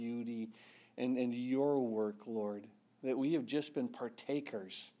and your work, Lord, that we have just been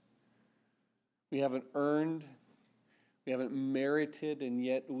partakers. We haven't earned, we haven't merited, and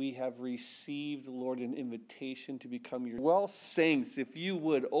yet we have received, Lord, an invitation to become your... Well, saints, if you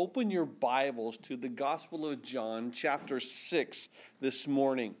would, open your Bibles to the Gospel of John, chapter 6, this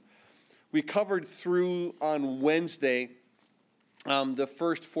morning. We covered through on Wednesday the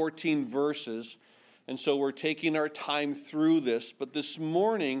first 14 verses, and so we're taking our time through this. But this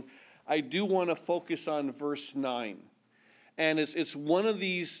morning, I do want to focus on verse 9. And it's one of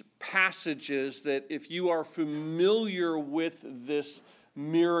these passages that if you are familiar with this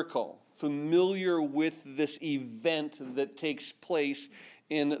miracle, familiar with this event that takes place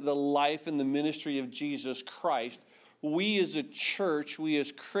in the life and the ministry of Jesus Christ, we as a church, we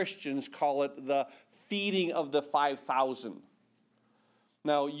as Christians call it the feeding of the 5,000.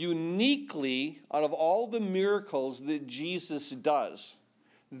 Now, uniquely, out of all the miracles that Jesus does,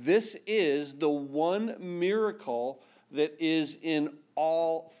 this is the one miracle that is in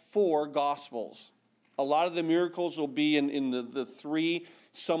all four Gospels. A lot of the miracles will be in the three.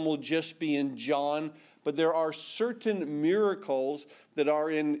 Some will just be in John. But there are certain miracles that are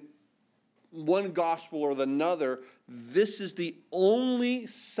in one Gospel or another. This is the only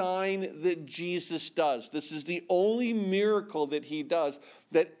sign that Jesus does. This is the only miracle that he does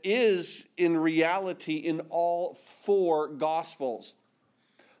that is in reality in all four Gospels.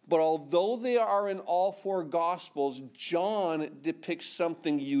 But although they are in all four Gospels, John depicts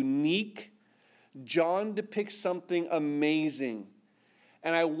something unique. John depicts something amazing.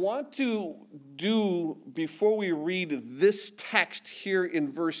 And I want to do, before we read this text here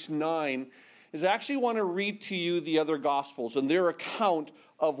in verse 9, is I actually want to read to you the other Gospels and their account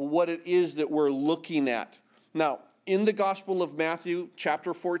of what it is that we're looking at. Now, in the Gospel of Matthew,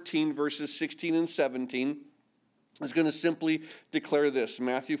 chapter 14, verses 16 and 17, is going to simply declare this.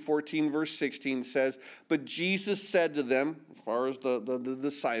 Matthew 14, verse 16 says, "But Jesus said to them," as far as the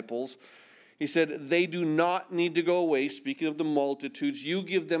disciples, he said, "They do not need to go away," speaking of the multitudes. "You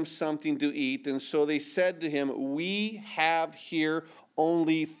give them something to eat." And so they said to him, "We have here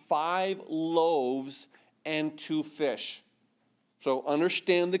only 5 loaves and 2 fish." So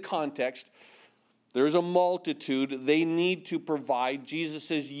understand the context. There's a multitude. They need to provide. Jesus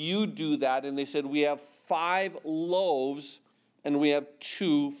says, "You do that." And they said, "We have 5 loaves and we have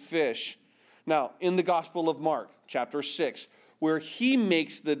 2 fish. Now, in the Gospel of Mark, chapter 6, where he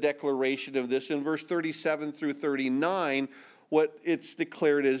makes the declaration of this, in verse 37 through 39, what it's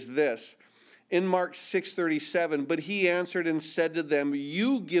declared is this. In Mark 6:37, "But he answered and said to them,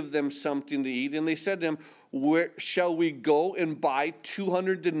 'You give them something to eat.' And they said to him, 'Where shall we go and buy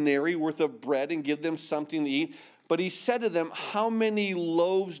 200 denarii worth of bread and give them something to eat?' But he said to them, 'How many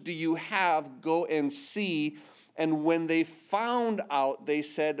loaves do you have? Go and see.' And when they found out, they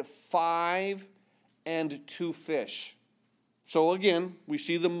said, 5 and 2 fish. So again, we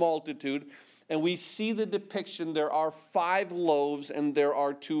see the multitude, and we see the depiction. There are 5 loaves and there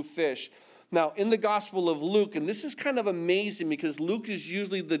are 2 fish. Now, in the Gospel of Luke, and this is kind of amazing because Luke is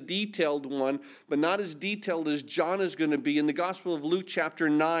usually the detailed one, but not as detailed as John is going to be. In the Gospel of Luke, chapter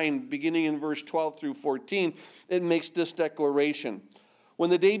 9, beginning in verse 12 through 14, it makes this declaration. "When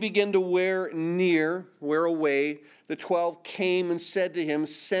the day began to wear away, the 12 came and said to him,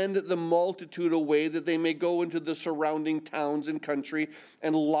 'Send the multitude away that they may go into the surrounding towns and country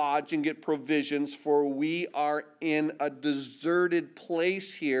and lodge and get provisions, for we are in a deserted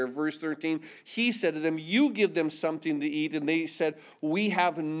place here.' Verse 13, he said to them, 'You give them something to eat.' And they said, 'We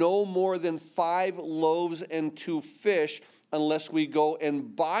have no more than 5 loaves and 2 fish, unless we go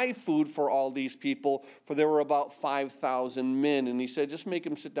and buy food for all these people,' for there were about 5,000 men. And he said, 'Just make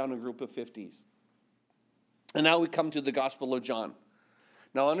them sit down in a group of 50s. And now we come to the Gospel of John.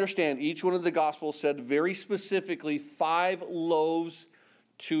 Now understand, each one of the Gospels said very specifically 5 loaves,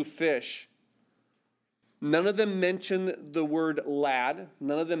 2 fish. None of them mention the word lad.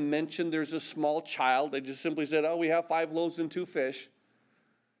 None of them mention there's a small child. They just simply said, "Oh, we have 5 loaves and 2 fish.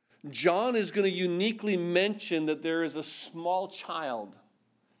 John is going to uniquely mention that there is a small child.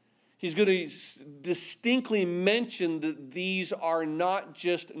 He's going to distinctly mention that these are not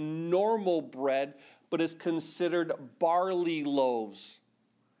just normal bread, but is considered barley loaves.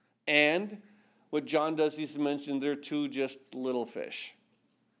 And what John does is mention they're 2 just little fish.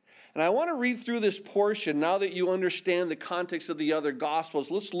 And I want to read through this portion now that you understand the context of the other Gospels.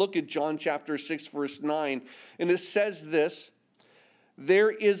 Let's look at John chapter 6, verse 9. And it says this,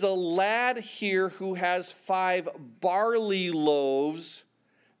 "There is a lad here who has 5 barley loaves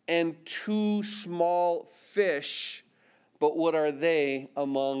and 2 small fish, but what are they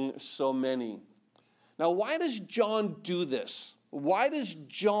among so many?" Now, why does John do this? Why does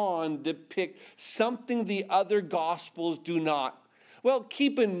John depict something the other Gospels do not? Well,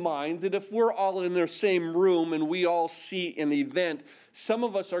 keep in mind that if we're all in the same room and we all see an event, some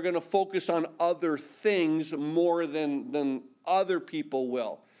of us are going to focus on other things more than other people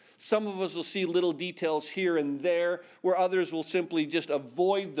will. Some of us will see little details here and there, where others will simply just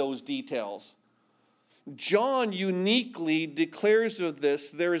avoid those details. John uniquely declares of this,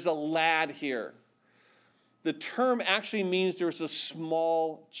 there is a lad here. The term actually means there's a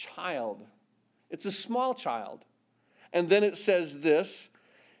small child. It's a small child. And then it says this,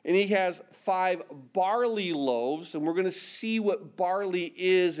 and he has 5 barley loaves, and we're going to see what barley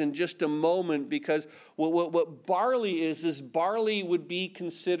is in just a moment, because what barley is barley would be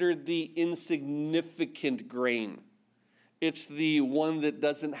considered the insignificant grain. It's the one that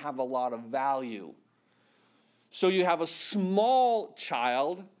doesn't have a lot of value. So you have a small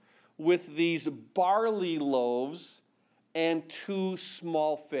child with these barley loaves and 2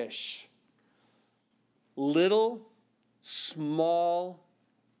 small fish. Little, small,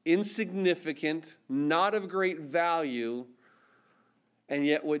 insignificant, not of great value, and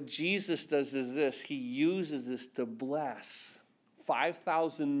yet what Jesus does is this. He uses this to bless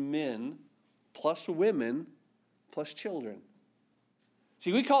 5,000 men, plus women, plus children.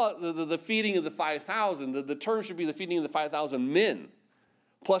 See, we call it the feeding of the 5,000. The term should be the feeding of the 5,000 men,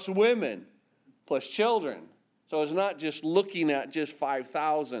 plus women, plus children. So it's not just looking at just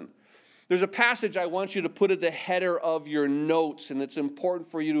 5,000. There's a passage I want you to put at the header of your notes, and it's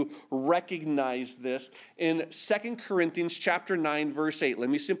important for you to recognize this. In 2 Corinthians chapter 9, verse 8, let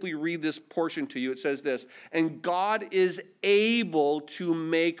me simply read this portion to you. It says this, "And God is able to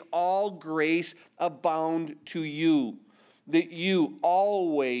make all grace abound to you, that you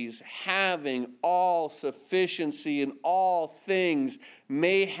always having all sufficiency in all things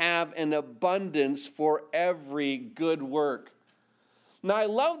may have an abundance for every good work." Now, I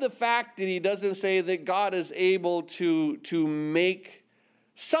love the fact that he doesn't say that God is able to make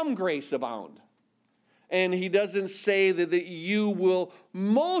some grace abound. And he doesn't say that you will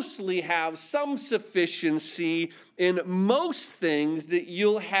mostly have some sufficiency in most things, that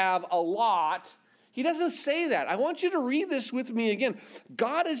you'll have a lot. He doesn't say that. I want you to read this with me again.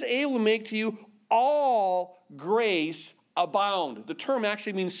 God is able to make to you all grace abound. The term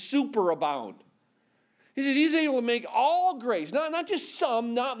actually means superabound. He says he's able to make all grace, not just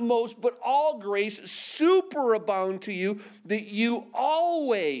some, not most, but all grace superabound to you, that you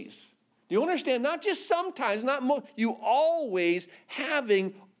always, do you understand? Not just sometimes, not most, you always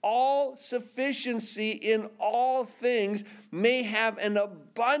having all sufficiency in all things may have an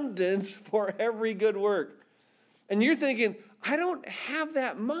abundance for every good work. And you're thinking, I don't have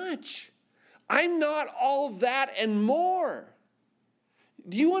that much. I'm not all that and more.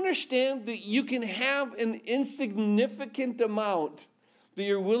 Do you understand that you can have an insignificant amount that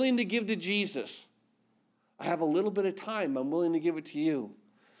you're willing to give to Jesus? I have a little bit of time, I'm willing to give it to you.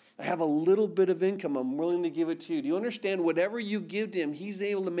 I have a little bit of income, I'm willing to give it to you. Do you understand? Whatever you give to him, he's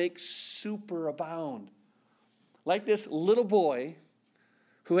able to make superabound. Like this little boy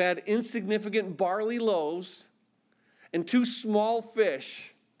who had insignificant barley loaves and 2 small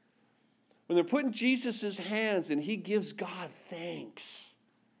fish. When they're put in Jesus' hands and he gives God thanks,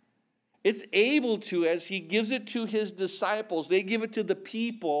 it's able to, as he gives it to his disciples, they give it to the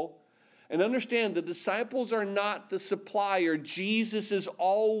people. And understand, the disciples are not the supplier. Jesus is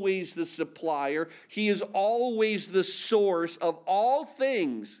always the supplier. He is always the source of all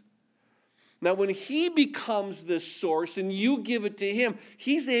things. Now, when he becomes this source and you give it to him,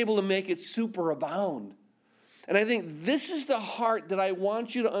 he's able to make it superabound. And I think this is the heart that I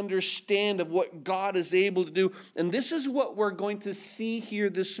want you to understand of what God is able to do. And this is what we're going to see here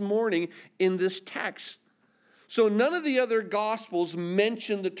this morning in this text. So none of the other Gospels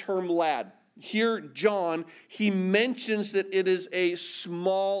mention the term lad. Here, John, he mentions that it is a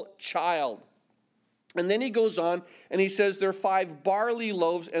small child. And then he goes on and he says there are 5 barley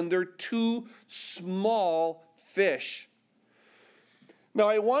loaves and there are 2 small fish. Now,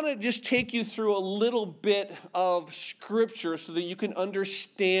 I want to just take you through a little bit of scripture so that you can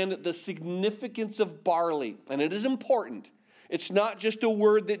understand the significance of barley. And it is important. It's not just a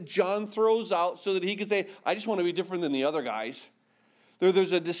word that John throws out so that he can say, I just want to be different than the other guys.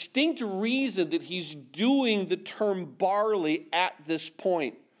 There's a distinct reason that he's doing the term barley at this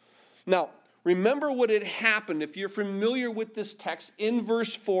point. Now, remember what had happened. If you're familiar with this text, in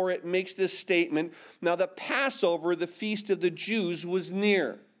verse 4, it makes this statement. Now, the Passover, the feast of the Jews, was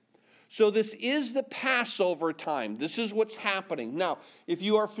near. So this is the Passover time. This is what's happening. Now, if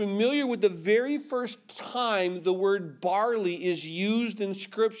you are familiar with the very first time the word barley is used in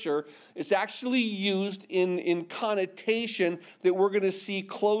Scripture, it's actually used in connotation that we're going to see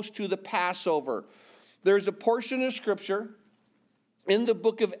close to the Passover. There's a portion of Scripture in the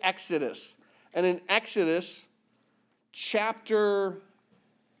book of Exodus. And in Exodus chapter,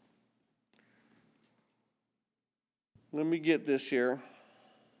 let me get this here.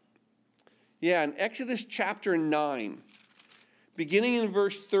 Yeah, in Exodus chapter 9, beginning in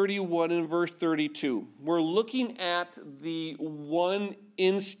verse 31 and verse 32, we're looking at the one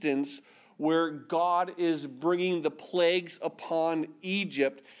instance where God is bringing the plagues upon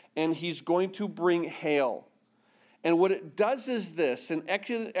Egypt, and he's going to bring hail. And what it does is this, in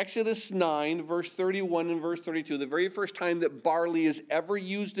Exodus 9, verse 31 and verse 32, the very first time that barley is ever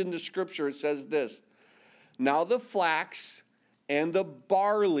used in the Scripture, it says this: "Now the flax and the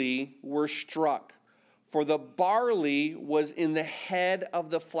barley were struck, for the barley was in the head of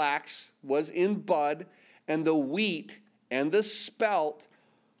the flax, was in bud, and the wheat and the spelt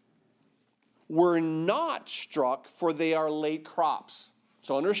were not struck, for they are late crops."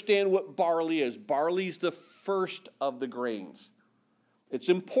 So understand what barley is. Barley is the first of the grains. It's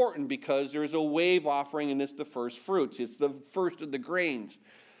important because there's a wave offering and it's the first fruits. It's the first of the grains.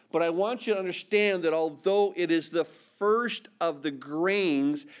 But I want you to understand that although it is the first of the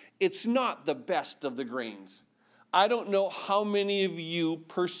grains, it's not the best of the grains. I don't know how many of you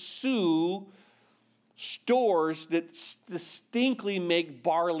pursue stores that distinctly make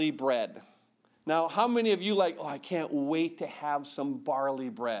barley bread. Now, how many of you like, oh, I can't wait to have some barley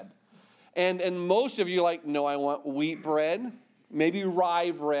bread? And most of you like, no, I want wheat bread, maybe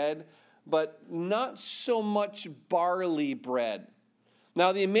rye bread, but not so much barley bread.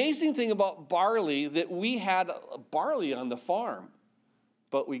 Now, the amazing thing about barley, that we had barley on the farm,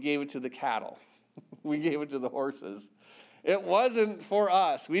 but we gave it to the cattle. We gave it to the horses. It wasn't for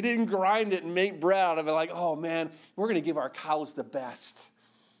us. We didn't grind it and make bread out of it like, oh, man, we're going to give our cows the best.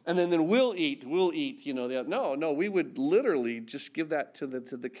 And then we'll eat, you know. No, we would literally just give that to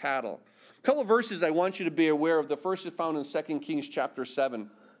the cattle. A couple of verses I want you to be aware of. The first is found in 2 Kings chapter 7.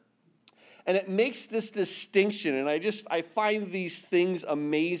 And it makes this distinction, and I find these things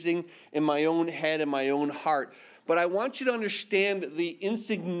amazing in my own head and my own heart. But I want you to understand the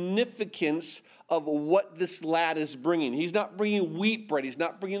insignificance of what this lad is bringing. He's not bringing wheat bread. He's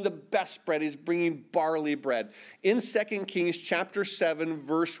not bringing the best bread. He's bringing barley bread. In 2 Kings chapter 7,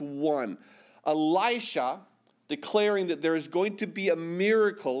 verse 1, Elisha, declaring that there is going to be a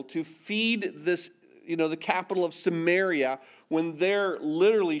miracle to feed this, the capital of Samaria, when they're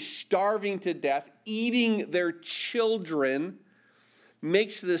literally starving to death, eating their children,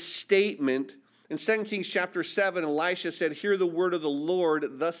 makes this statement. In 2 Kings chapter 7, Elisha said, "Hear the word of the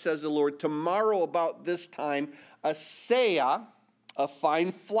Lord. Thus says the Lord, tomorrow about this time, a seah, a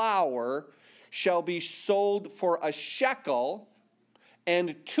fine flour, shall be sold for a shekel,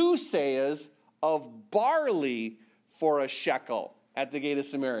 and 2 seahs of barley for a shekel at the gate of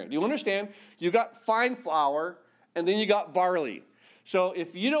Samaria." Do you understand? You got fine flour, and then you got barley. So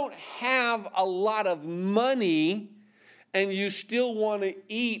if you don't have a lot of money and you still want to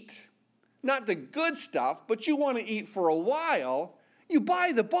eat, not the good stuff, but you want to eat for a while, you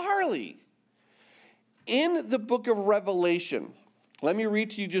buy the barley. In the book of Revelation, let me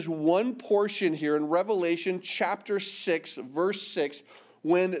read to you just one portion here in Revelation chapter 6, verse 6,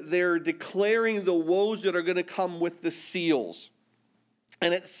 when they're declaring the woes that are going to come with the seals.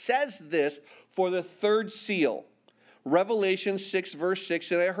 And it says this for the third seal. Revelation 6, verse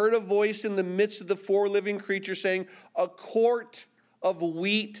 6, "And I heard a voice in the midst of the 4 living creatures saying, a quart of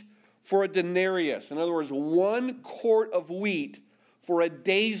wheat for a denarius." In other words, 1 quart of wheat for a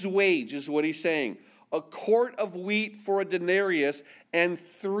day's wage is what he's saying. A quart of wheat for a denarius, and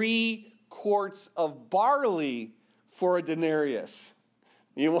 3 quarts of barley for a denarius.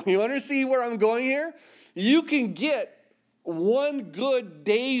 You want to see where I'm going here? You can get 1 good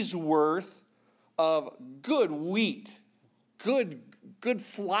day's worth of good wheat, good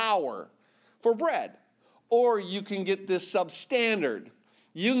flour for bread. Or you can get this substandard.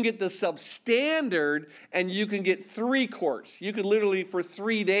 You can get the substandard, and you can get 3 quarts. You could literally, for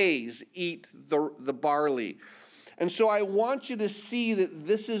 3 days, eat the barley. And so I want you to see that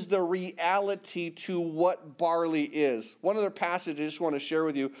this is the reality to what barley is. One other passage I just want to share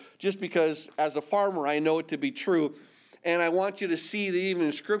with you, just because as a farmer I know it to be true. And I want you to see that even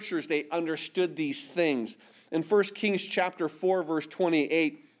in Scriptures they understood these things. In 1 Kings chapter 4, verse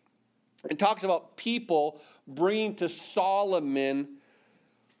 28, it talks about people bringing to Solomon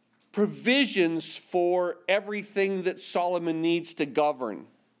provisions for everything that Solomon needs to govern.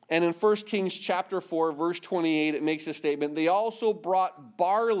 And in 1 Kings chapter 4, verse 28, it makes a statement. They also brought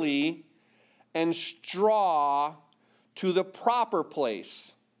barley and straw to the proper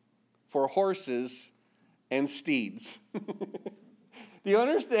place for horses and steeds. Do you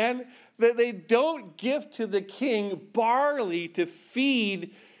understand that they don't give to the king barley to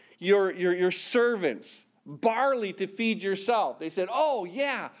feed your servants, barley to feed yourself? They said, oh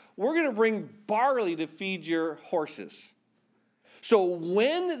yeah, we're going to bring barley to feed your horses. So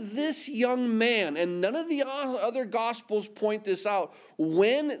when this young man, and none of the other gospels point this out,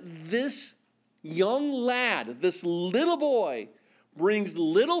 when this young lad, this little boy, brings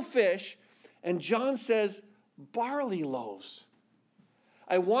little fish, and John says, barley loaves.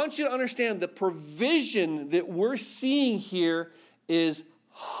 I want you to understand the provision that we're seeing here is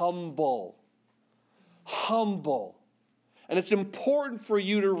humble. Humble. And it's important for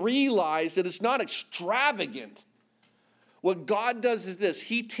you to realize that it's not extravagant. What God does is this.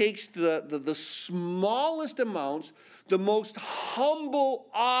 He takes the smallest amounts, the most humble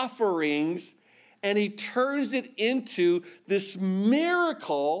offerings, and he turns it into this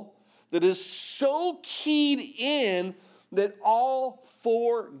miracle that is so keyed in that all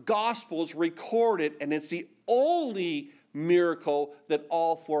four Gospels record it, and it's the only miracle that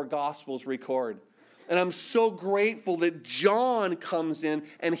all four Gospels record. And I'm so grateful that John comes in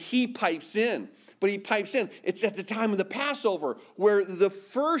and he pipes in. But he pipes in. It's at the time of the Passover where the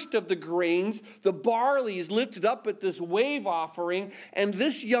first of the grains, the barley, is lifted up at this wave offering. And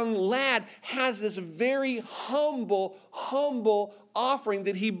this young lad has this very humble offering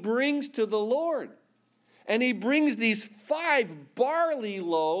that he brings to the Lord. And he brings these 5 barley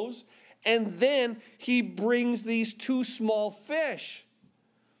loaves, and then he brings these 2 small fish.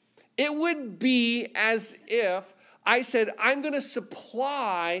 It would be as if I said, I'm going to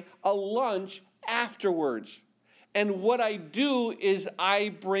supply a lunch afterwards. And what I do is I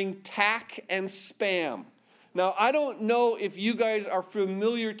bring tack and Spam. Now, I don't know if you guys are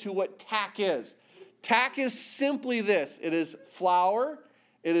familiar to what tack is. Tack is simply this. It is flour,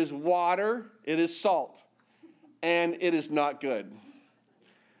 it is water, it is salt. And it is not good.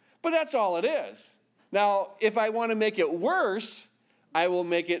 But that's all it is. Now, if I want to make it worse, I will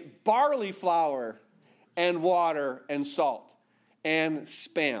make it barley flour and water and salt and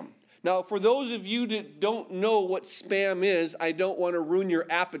Spam. Now, for those of you that don't know what Spam is, I don't want to ruin your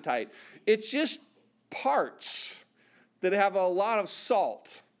appetite. It's just parts that have a lot of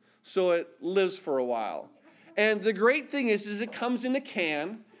salt, so it lives for a while. And the great thing is it comes in a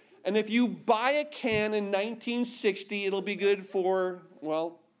can, and if you buy a can in 1960, it'll be good for,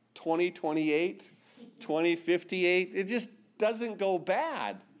 2028, 2058. It just doesn't go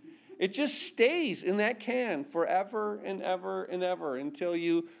bad. It just stays in that can forever and ever and ever until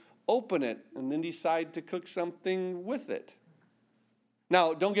you open it and then decide to cook something with it.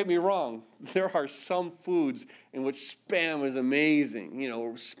 Now, don't get me wrong. There are some foods in which Spam is amazing.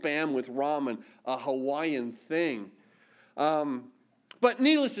 Spam with ramen, a Hawaiian thing. But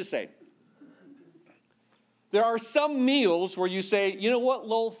needless to say, there are some meals where you say, you know what,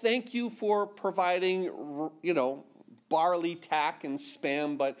 Lowell, thank you for providing, barley tack and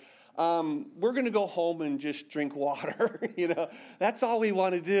Spam, but we're going to go home and just drink water. That's all we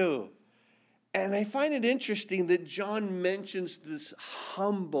want to do. And I find it interesting that John mentions this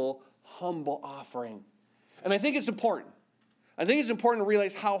humble offering. And I think it's important. I think it's important to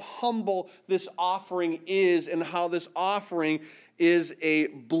realize how humble this offering is and how this offering is a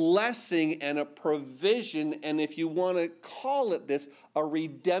blessing and a provision, and if you want to call it this, a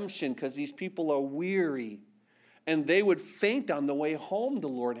redemption, because these people are weary. And they would faint on the way home, the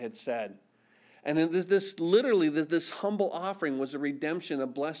Lord had said. And this humble offering was a redemption, a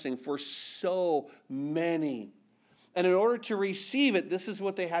blessing for so many. And in order to receive it, this is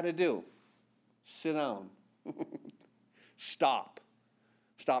what they had to do. Sit down. Stop.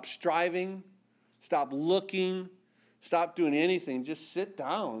 Stop striving. Stop looking. Stop doing anything. Just sit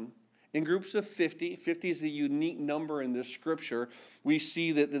down. In groups of 50, 50 is a unique number in the scripture. We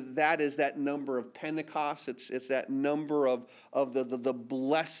see that is that number of Pentecost. It's that number of the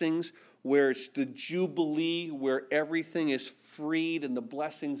blessings where it's the Jubilee, where everything is freed and the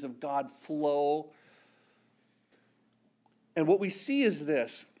blessings of God flow. And what we see is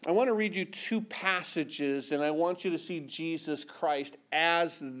this. I want to read you 2 passages, and I want you to see Jesus Christ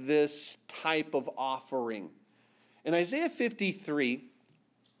as this type of offering. In Isaiah 53,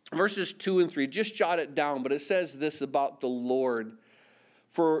 verses 2 and 3, just jot it down, but it says this about the Lord.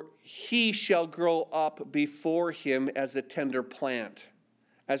 For he shall grow up before him as a tender plant,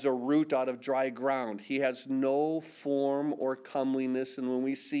 as a root out of dry ground. He has no form or comeliness, and when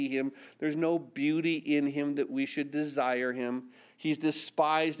we see him, there's no beauty in him that we should desire him. He's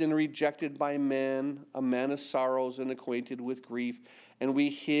despised and rejected by men, a man of sorrows and acquainted with grief. And we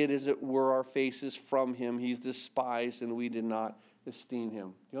hid, as it were, our faces from him. He's despised, and we did not esteem him.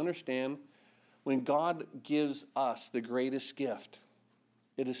 Do you understand? When God gives us the greatest gift,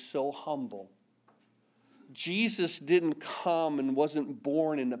 it is so humble. Jesus didn't come and wasn't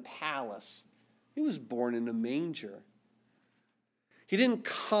born in a palace. He was born in a manger. He didn't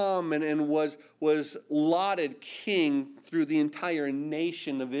come and was lauded king through the entire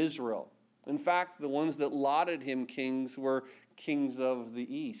nation of Israel. In fact, the ones that lauded him kings were kings of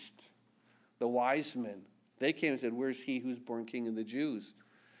the east, the wise men. They came and said, "Where's he who's born king of the Jews?"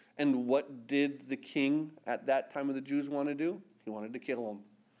 And what did the king at that time of the Jews want to do? He wanted to kill him.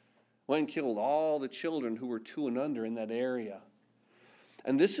 Went and killed all the children who were 2 and under in that area.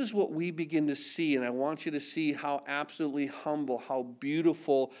 And this is what we begin to see, and I want you to see how absolutely humble, how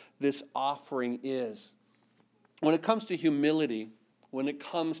beautiful this offering is. When it comes to humility, when it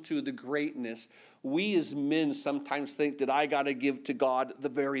comes to the greatness, we as men sometimes think that I got to give to God the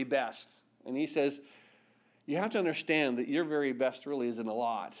very best. And he says, you have to understand that your very best really isn't a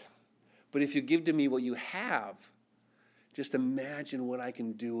lot. But if you give to me what you have, just imagine what I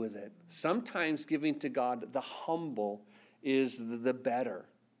can do with it. Sometimes giving to God the humble is the better.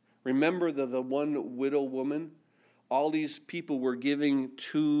 Remember the one widow woman? All these people were giving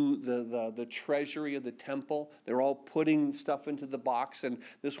to the treasury of the temple. They're all putting stuff into the box. And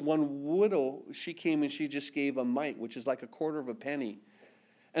this one widow, she came and she just gave a mite, which is like a quarter of a penny.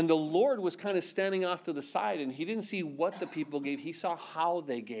 And the Lord was kind of standing off to the side, and he didn't see what the people gave. He saw how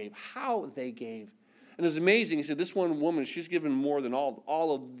they gave. And it was amazing. He said, this one woman, she's given more than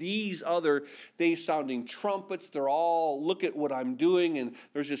all of these other, they sounding trumpets. They're all, look at what I'm doing. And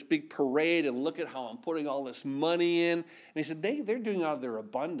there's this big parade, and look at how I'm putting all this money in. And he said, they're doing it out of their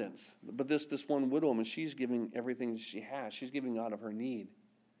abundance. But this one widow woman, she's giving everything she has. She's giving out of her need.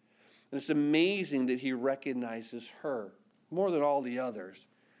 And it's amazing that he recognizes her more than all the others.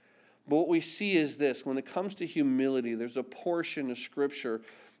 But what we see is this. When it comes to humility, there's a portion of Scripture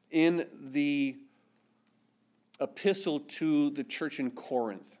in the epistle to the church in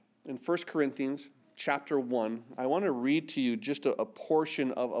Corinth. In 1 Corinthians chapter 1, I want to read to you just a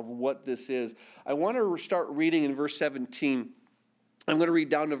portion of what this is. I want to start reading in verse 17. I'm going to read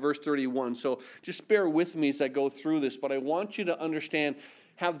down to verse 31. So just bear with me as I go through this. But I want you to understand,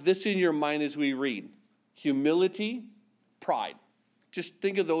 have this in your mind as we read. Humility, pride. Just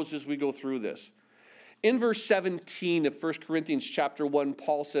think of those as we go through this. In verse 17 of 1 Corinthians chapter 1,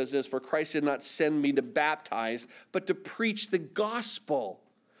 Paul says this, "For Christ did not send me to baptize, but to preach the gospel,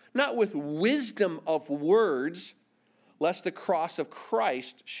 not with wisdom of words, lest the cross of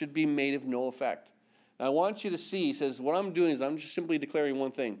Christ should be made of no effect." Now, I want you to see, he says, what I'm doing is I'm just simply declaring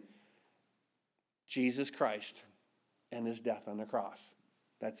one thing. Jesus Christ and his death on the cross.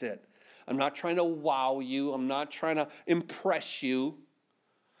 That's it. I'm not trying to wow you. I'm not trying to impress you.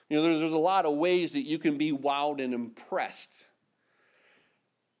 You know, there's a lot of ways that you can be wowed and impressed.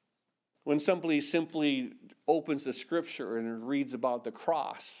 When somebody simply opens the Scripture and reads about the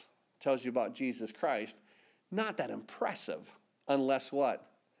cross, tells you about Jesus Christ, not that impressive, unless what?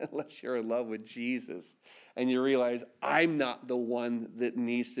 Unless you're in love with Jesus and you realize, I'm not the one that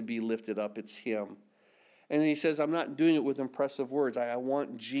needs to be lifted up, it's him. And he says, I'm not doing it with impressive words. I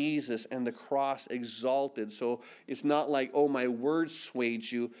want Jesus and the cross exalted. So it's not like, oh, my words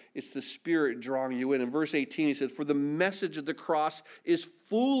swayed you. It's the Spirit drawing you in. In verse 18, he says, "For the message of the cross is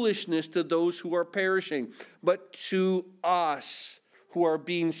foolishness to those who are perishing. But to us who are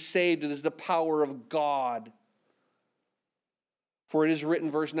being saved, it is the power of God. For it is written,"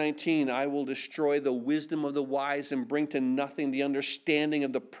 verse 19, "I will destroy the wisdom of the wise and bring to nothing the understanding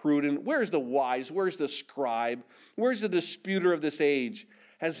of the prudent." Where's the wise? Where's the scribe? Where's the disputer of this age?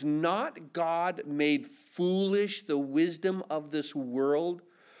 Has not God made foolish the wisdom of this world?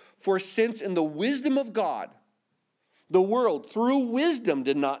 For since in the wisdom of God, the world through wisdom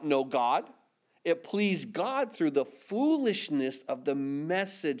did not know God, it pleased God through the foolishness of the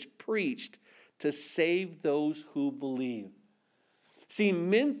message preached to save those who believe. See,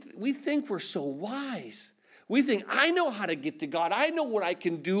 men, we think we're so wise. We think, I know how to get to God. I know what I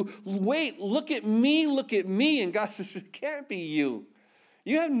can do. Wait, look at me. And God says, it can't be you.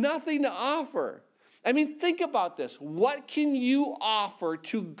 You have nothing to offer. I mean, think about this. What can you offer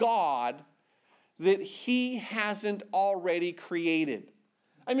to God that he hasn't already created?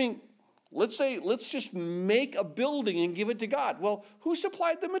 I mean, let's just make a building and give it to God. Well, who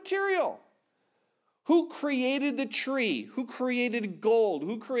supplied the material? Who created the tree? Who created gold?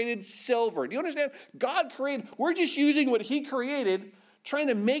 Who created silver? Do you understand? God created. We're just using what he created, trying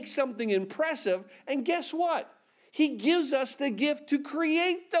to make something impressive. And guess what? He gives us the gift to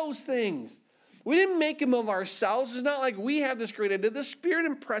create those things. We didn't make them of ourselves. It's not like we have this great idea. The Spirit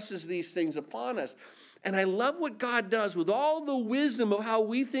impresses these things upon us. And I love what God does with all the wisdom of how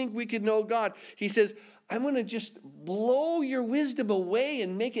we think we can know God. He says, I'm going to just blow your wisdom away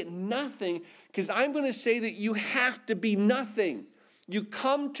and make it nothing, because I'm going to say that you have to be nothing. You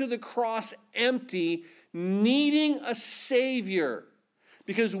come to the cross empty, needing a Savior.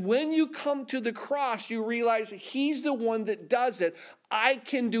 Because when you come to the cross, you realize He's the one that does it. I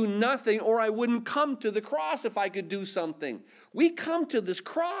can do nothing, or I wouldn't come to the cross if I could do something. We come to this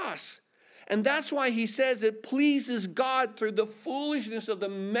cross. And that's why He says it pleases God through the foolishness of the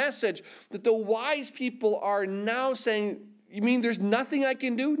message that the wise people are now saying, you mean there's nothing I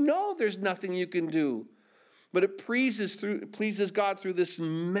can do? No, there's nothing you can do. But it pleases God through this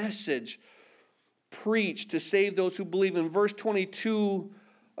message preached to save those who believe. In verse 22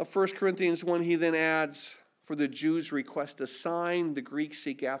 of 1 Corinthians 1, he then adds, for the Jews request a sign, the Greeks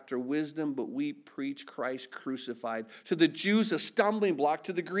seek after wisdom, but we preach Christ crucified. To the Jews, a stumbling block.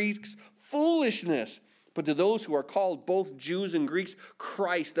 To the Greeks, foolishness. But to those who are called, both Jews and Greeks,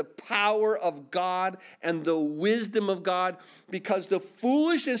 Christ, the power of God and the wisdom of God, because the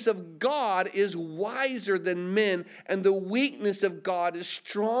foolishness of God is wiser than men, and the weakness of God is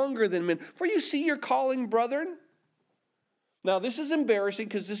stronger than men. For you see your calling, brethren. Now, this is embarrassing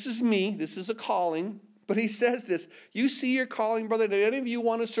because this is me. This is a calling. But he says this, you see your calling, brother. Do any of you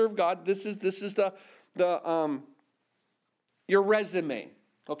want to serve God? This is your resume.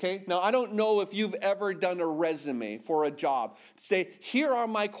 Okay? Now, I don't know if you've ever done a resume for a job. Say, here are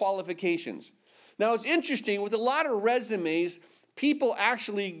my qualifications. Now, it's interesting. With a lot of resumes, people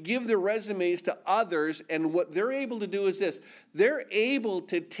actually give their resumes to others, and what they're able to do is this. They're able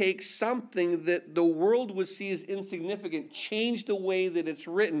to take something that the world would see as insignificant, change the way that it's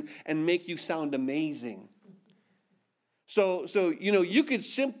written, and make you sound amazing. So you could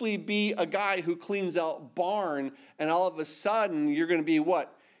simply be a guy who cleans out barn, and all of a sudden, you're going to be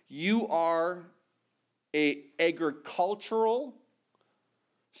what? You are an agricultural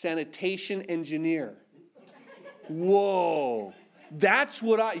sanitation engineer. Whoa. That's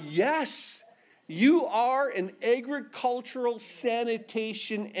what yes. You are an agricultural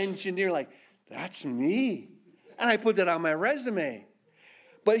sanitation engineer. Like, that's me. And I put that on my resume.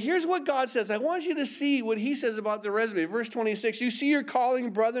 But here's what God says. I want you to see what He says about the resume. Verse 26, you see your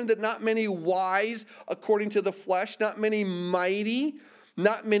calling, brethren, that not many wise according to the flesh, not many mighty,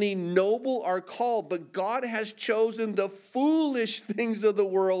 not many noble are called, but God has chosen the foolish things of the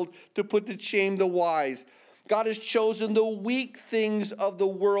world to put to shame the wise. God has chosen the weak things of the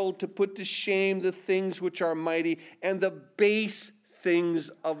world to put to shame the things which are mighty, and the base things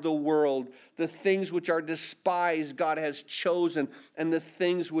of the world, the things which are despised, God has chosen, and the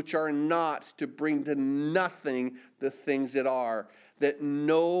things which are not, to bring to nothing the things that are, that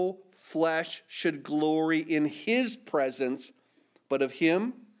no flesh should glory in His presence, but of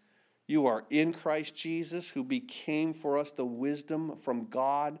Him you are in Christ Jesus, who became for us the wisdom from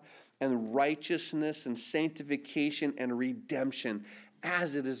God, and righteousness and sanctification and redemption.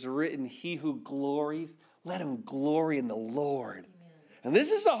 As it is written, he who glories, let him glory in the Lord. Amen. And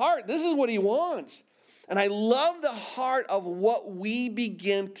this is the heart. This is what He wants. And I love the heart of what we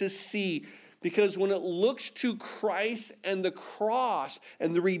begin to see, because when it looks to Christ and the cross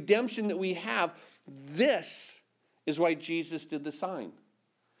and the redemption that we have, this is why Jesus did the sign.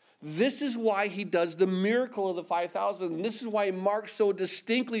 This is why He does the miracle of the 5,000. And this is why Mark so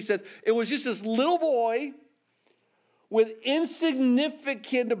distinctly says it was just this little boy with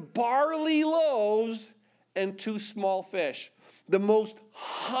insignificant barley loaves and 2 small fish. The most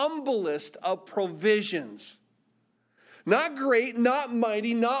humblest of provisions. Not great, not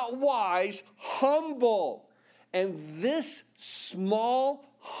mighty, not wise, humble. And this small,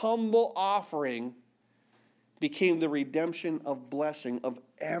 humble offering became the redemption of blessing of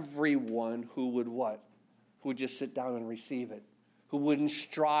everyone who would what? Who would just sit down and receive it. Who wouldn't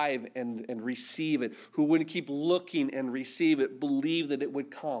strive and receive it. Who wouldn't keep looking and receive it. Believe that it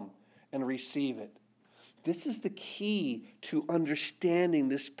would come and receive it. This is the key to understanding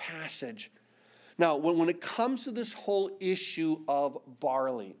this passage. Now, when it comes to this whole issue of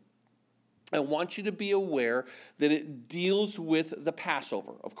barley, I want you to be aware that it deals with the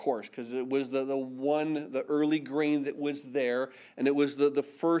Passover, of course, because it was the early grain that was there, and it was the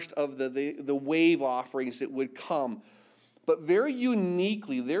first of the wave offerings that would come. But very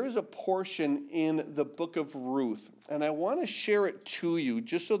uniquely, there is a portion in the book of Ruth, and I want to share it to you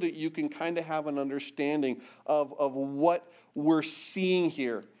just so that you can kind of have an understanding of what we're seeing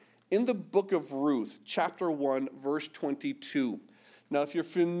here. In the book of Ruth, chapter 1, verse 22, Now, if you're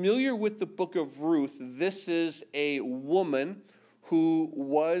familiar with the book of Ruth, this is a woman who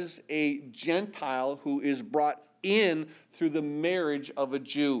was a Gentile who is brought in through the marriage of a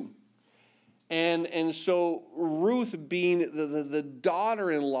Jew. And so Ruth, being the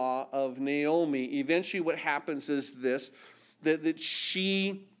daughter-in-law of Naomi, eventually what happens is this, that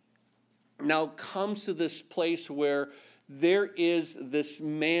she now comes to this place where there is this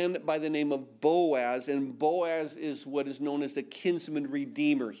man by the name of Boaz, and Boaz is what is known as the kinsman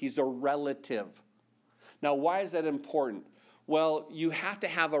redeemer. He's a relative. Now, why is that important? Well, you have to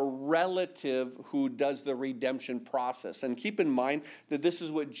have a relative who does the redemption process. And keep in mind that this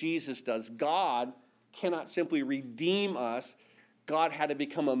is what Jesus does. God cannot simply redeem us. God had to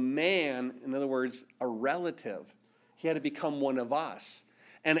become a man, in other words, a relative. He had to become one of us.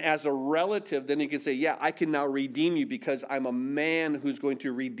 And as a relative, then he can say, yeah, I can now redeem you because I'm a man who's going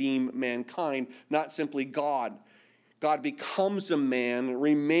to redeem mankind, not simply God. God becomes a man,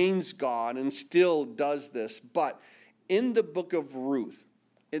 remains God, and still does this. But in the book of Ruth,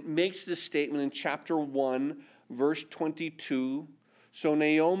 it makes this statement in chapter 1, verse 22. So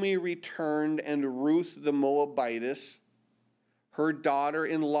Naomi returned, and Ruth the Moabitess, her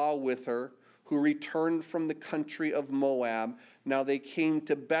daughter-in-law with her, who returned from the country of Moab. Now they came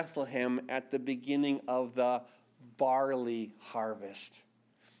to Bethlehem at the beginning of the barley harvest.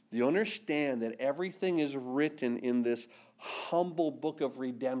 Do you understand that everything is written in this humble book of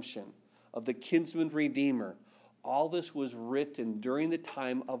redemption, of the kinsman redeemer? All this was written during the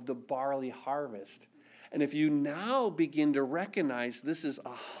time of the barley harvest. And if you now begin to recognize this is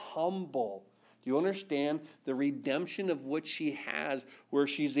a humble, do you understand the redemption of what she has, where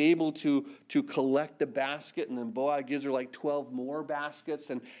she's able to collect a basket, and then Boaz gives her like 12 more baskets,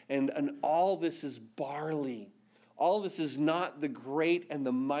 and all this is barley. All this is not the great and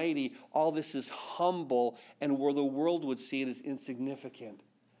the mighty. All this is humble, and where the world would see it as insignificant.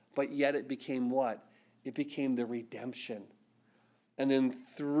 But yet it became what? It became the redemption. And then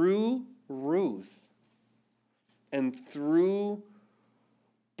through Ruth and through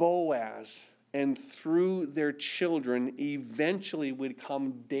Boaz and through their children, eventually would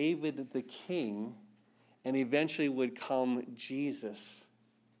come David the king, and eventually would come Jesus.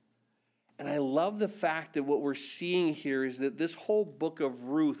 And I love the fact that what we're seeing here is that this whole book of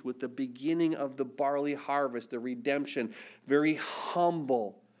Ruth, with the beginning of the barley harvest, the redemption, very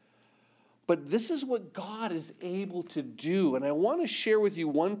humble. But this is what God is able to do. And I want to share with you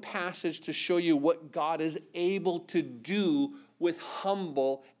one passage to show you what God is able to do with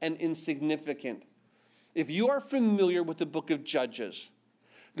humble and insignificant. If you are familiar with the book of Judges,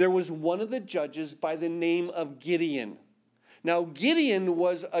 there was one of the judges by the name of Gideon. Now, Gideon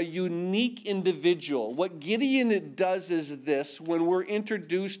was a unique individual. What Gideon does is this. When we're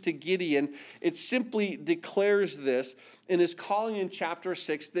introduced to Gideon, it simply declares this in his calling in chapter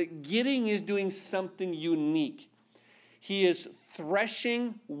 6, that Gideon is doing something unique. He is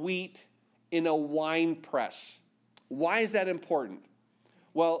threshing wheat in a wine press. Why is that important?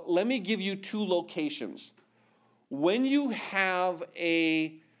 Well, let me give you two locations. When you have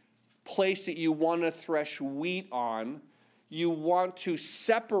a place that you want to thresh wheat on, you want to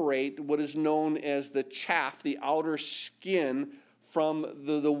separate what is known as the chaff, the outer skin, from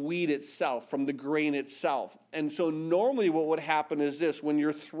the wheat itself, from the grain itself. And so normally what would happen is this. When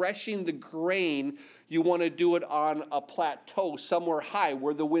you're threshing the grain, you want to do it on a plateau somewhere high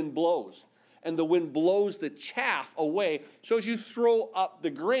where the wind blows. And the wind blows the chaff away. So as you throw up the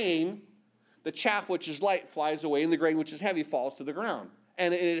grain, the chaff, which is light, flies away, and the grain, which is heavy, falls to the ground.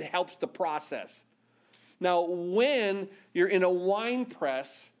 And it helps the process. Now, when you're in a wine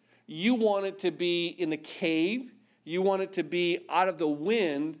press, you want it to be in a cave. You want it to be out of the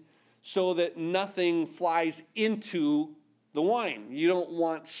wind so that nothing flies into the wine. You don't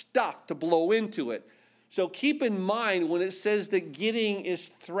want stuff to blow into it. So keep in mind when it says that Gideon is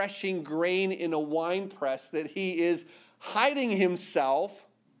threshing grain in a wine press, that he is hiding himself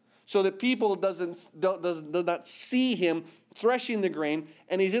so that people do not see him threshing the grain,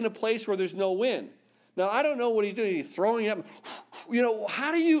 and he's in a place where there's no wind. Now, I don't know what he's doing. He's throwing up.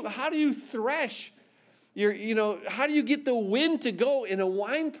 How do you thresh? How do you get the wind to go in a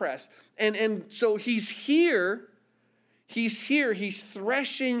wine press? And so he's here. He's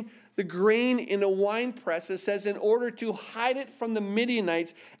threshing the grain in a wine press. It says, in order to hide it from the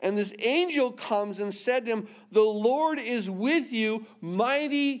Midianites. And this angel comes and said to him, the Lord is with you,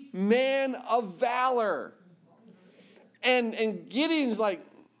 mighty man of valor. And Gideon's like,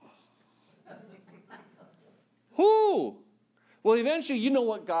 who? Well, eventually, you know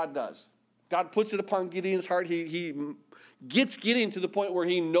what God does. God puts it upon Gideon's heart. He gets Gideon to the point where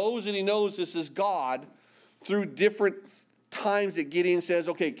he knows this is God through different times that Gideon says,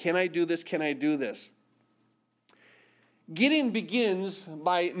 okay, can I do this? Can I do this? Gideon begins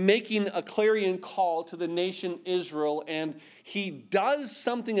by making a clarion call to the nation Israel, and he does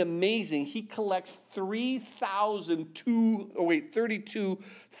something amazing. He collects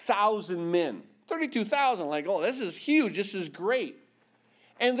 32,000 men. 32,000, like, oh, this is huge. This is great.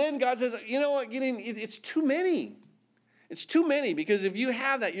 And then God says, you know what, Gideon, it's too many. It's too many, because if you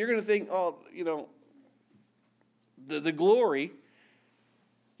have that, you're going to think, oh, you know, the glory.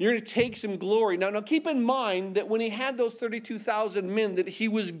 You're going to take some glory. Now keep in mind that when he had those 32,000 men, that he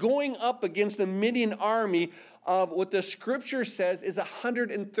was going up against the Midian army of what the scripture says is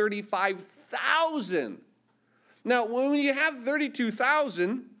 135,000. Now, when you have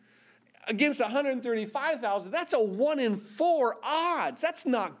 32,000 against 135,000, that's a 1 in 4 odds. That's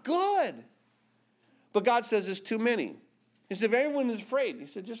not good. But God says it's too many. He said, if everyone is afraid, he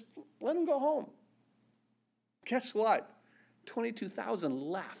said, just let them go home. Guess what? 22,000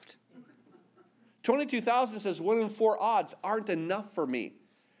 left. 22,000 says 1 in 4 odds aren't enough for me.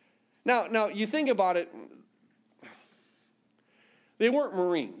 Now you think about it. They weren't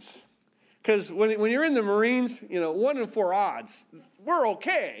Marines. Because when you're in the Marines, 1 in 4 odds, we're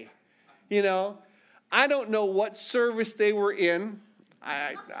okay. I don't know what service they were in.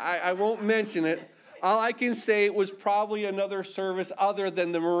 I won't mention it. All I can say, it was probably another service other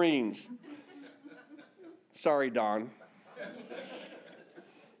than the Marines. Sorry, Don.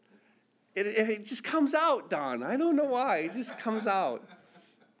 It just comes out, Don. I don't know why. It just comes out.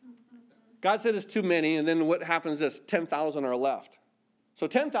 God said it's too many, and then what happens is 10,000 are left. So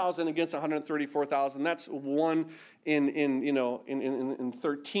 10,000 against 134,000, that's 1 in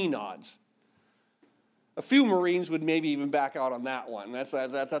 13 odds. A few Marines would maybe even back out on that one. That's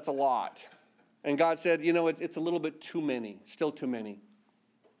a lot. And God said, it's a little bit too many, still too many.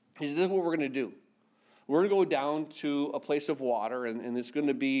 He said, this is what we're going to do. We're going to go down to a place of water, and it's going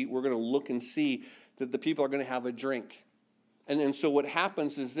to be, we're going to look and see that the people are going to have a drink. And so what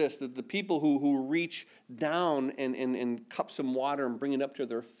happens is this, that the people who reach down and cup some water and bring it up to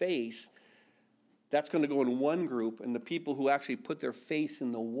their face, that's going to go in one group. And the people who actually put their face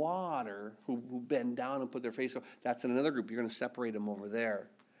in the water, who bend down and put their face, that's in another group. You're going to separate them over there.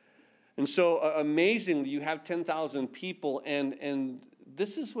 And so amazingly, you have 10,000 people, and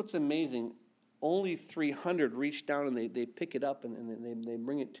this is what's amazing. Only 300 reach down and they pick it up and they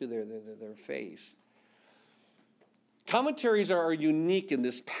bring it to their face. Commentaries are unique in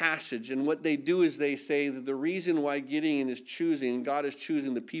this passage, and what they do is they say that the reason why Gideon is choosing, God is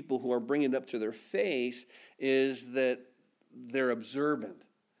choosing the people who are bringing it up to their face, is that they're observant.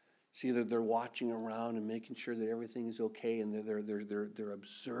 See, that they're watching around and making sure that everything is okay, and they're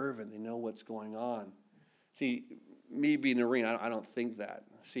observant. They know what's going on. See, me being a Marine, I don't think that.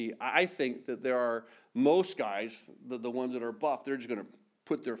 See, I think that there are most guys, the ones that are buff, they're just going to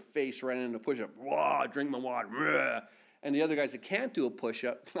put their face right into a push-up. Whoa, drink my water. Bleh. And the other guys that can't do a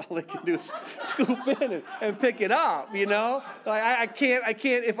push-up, all they can do is scoop in and pick it up, Like I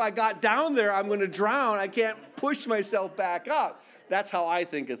can't, if I got down there, I'm going to drown. I can't push myself back up. That's how I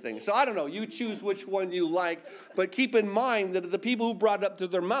think of things. So I don't know. You choose which one you like. But keep in mind that the people who brought it up to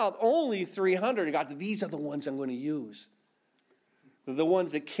their mouth, only 300 got these are the ones I'm going to use. They're the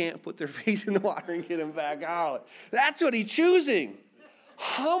ones that can't put their face in the water and get them back out. That's what he's choosing.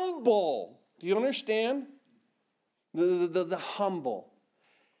 Humble. Do you understand? The humble.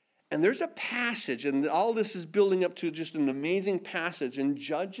 And there's a passage, and all this is building up to just an amazing passage in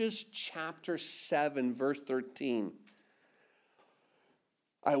Judges chapter 7, verse 13.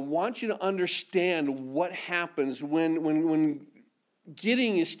 I want you to understand what happens when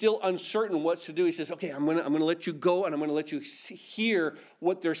Gideon is still uncertain what to do. He says, okay, I'm going to let you go, and I'm going to let you hear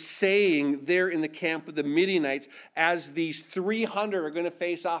what they're saying there in the camp of the Midianites as these 300 are going to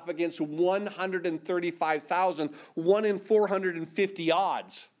face off against 135,000, 1 in 450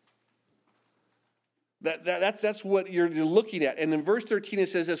 odds. That's what you're looking at. And in verse 13 it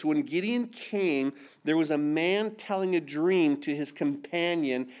says this, when Gideon came, there was a man telling a dream to his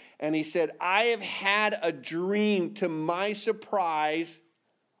companion, and he said, I have had a dream, to my surprise,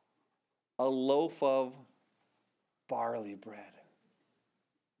 a loaf of barley bread.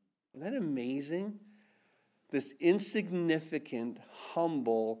 Isn't that amazing? This insignificant,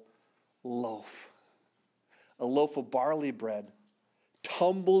 humble loaf. A loaf of barley bread.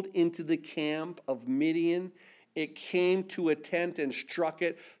 Tumbled into the camp of Midian. It came to a tent and struck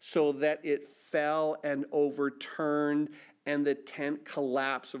it so that it fell and overturned, and the tent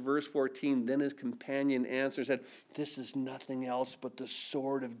collapsed. Verse 14, then his companion answered, said, this is nothing else but the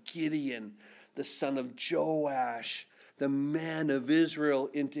sword of Gideon, the son of Joash, the man of Israel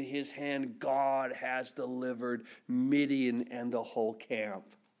into his hand. God has delivered Midian and the whole camp.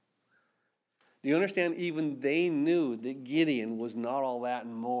 Do you understand? Even they knew that Gideon was not all that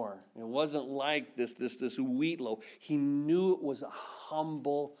and more. It wasn't like this wheat loaf. He knew it was a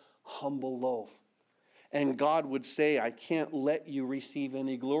humble loaf. And God would say, I can't let you receive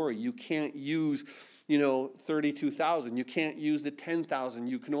any glory. You can't use, 32,000. You can't use the 10,000.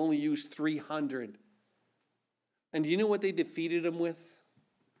 You can only use 300. And do you know what they defeated him with?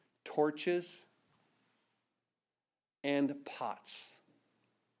 Torches and pots.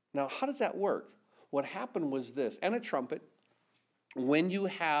 Now, how does that work? What happened was this, and a trumpet. When you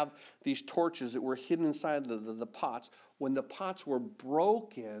have these torches that were hidden inside the pots, when the pots were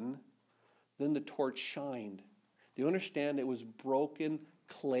broken, then the torch shined. Do you understand? It was broken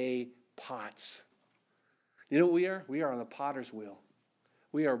clay pots. You know what we are? We are on the potter's wheel.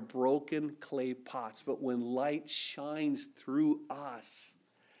 We are broken clay pots. But when light shines through us,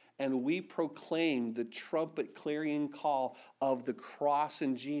 and we proclaim the trumpet clarion call of the cross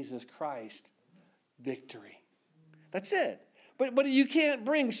in Jesus Christ, victory. That's it. But you can't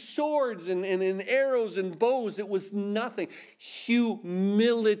bring swords and arrows and bows. It was nothing.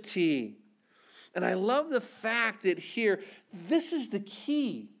 Humility. And I love the fact that here, this is the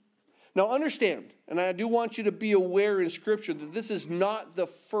key. Now understand, and I do want you to be aware in Scripture that this is not the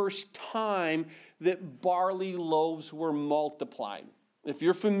first time that barley loaves were multiplied. If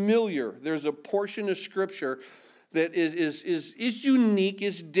you're familiar, there's a portion of Scripture that is unique,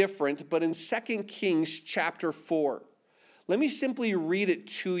 is different, but in 2 Kings chapter 4. Let me simply read it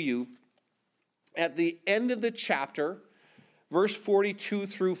to you. At the end of the chapter, verse 42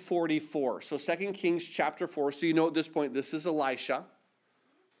 through 44. So 2 Kings chapter 4, so you know at this point, this is Elisha.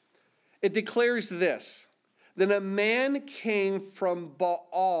 It declares this. Then a man came from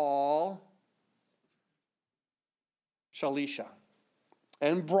Baal, Shalisha,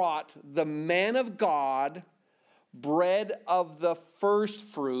 and brought the man of God bread of the first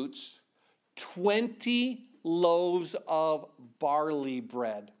fruits, 20 loaves of barley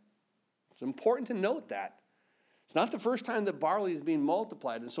bread. It's important to note that. It's not the first time that barley is being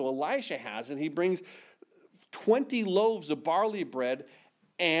multiplied. And so Elisha has it. He brings 20 loaves of barley bread,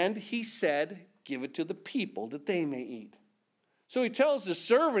 and he said, give it to the people that they may eat. So he tells the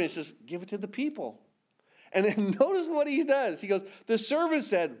servant, he says, give it to the people. And then notice what he does. He goes, the servant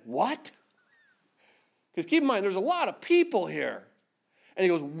said, what? Because keep in mind, there's a lot of people here. And he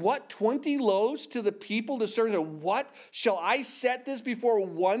goes, what, 20 loaves to the people? The servant said, what? Shall I set this before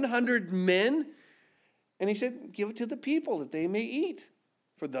 100 men? And he said, give it to the people that they may eat.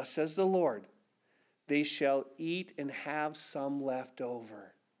 For thus says the Lord, they shall eat and have some left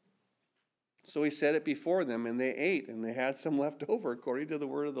over. So he set it before them, and they ate, and they had some left over, according to the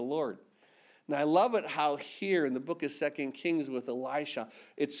word of the Lord. And I love it how here in the book of 2 Kings with Elisha,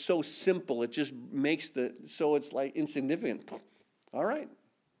 it's so simple. It just makes so it's like insignificant. All right.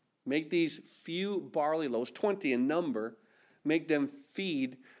 Make these few barley loaves, 20 in number, make them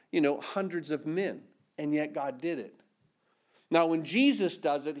feed, hundreds of men. And yet God did it. Now when Jesus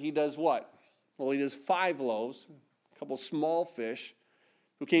does it, he does what? Well, he does 5 loaves, a couple small fish,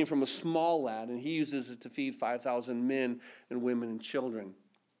 who came from a small lad, and he uses it to feed 5,000 men and women and children.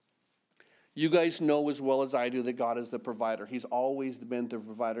 You guys know as well as I do that God is the provider. He's always been the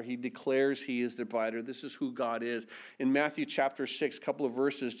provider. He declares he is the provider. This is who God is. In Matthew chapter 6, a couple of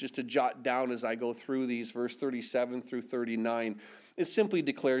verses just to jot down as I go through these, verse 37 through 39, it simply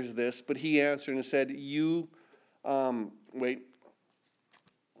declares this, but he answered and said,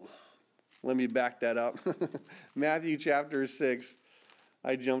 let me back that up. Matthew chapter 6,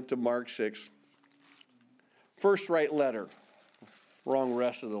 I jumped to Mark 6. First right letter, wrong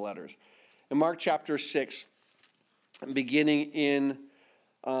rest of the letters. In Mark chapter 6, beginning in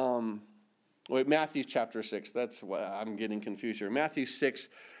Matthew chapter 6, that's what I'm getting confused here. Matthew 6,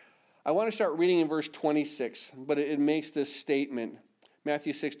 I want to start reading in verse 26, but it makes this statement.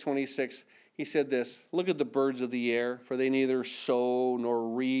 Matthew 6:26, he said this, look at the birds of the air, for they neither sow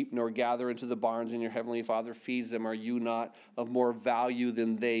nor reap nor gather into the barns, and your heavenly Father feeds them. Are you not of more value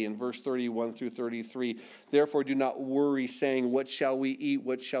than they? In verse 31 through 33, therefore do not worry, saying, what shall we eat,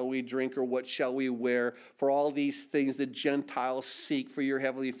 what shall we drink, or what shall we wear? For all these things the Gentiles seek, for your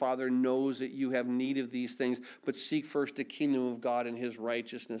heavenly Father knows that you have need of these things. But seek first the kingdom of God and his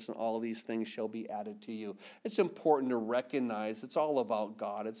righteousness, and all these things shall be added to you. It's important to recognize it's all about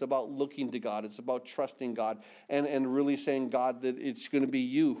God. It's about looking to God. It's about trusting God and really saying, God, that it's going to be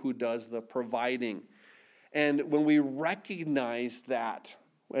you who does the providing. And when we recognize that,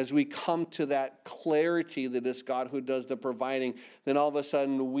 as we come to that clarity that it's God who does the providing, then all of a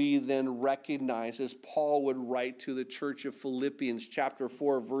sudden we then recognize, as Paul would write to the church of Philippians chapter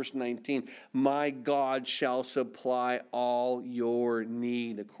 4, verse 19, my God shall supply all your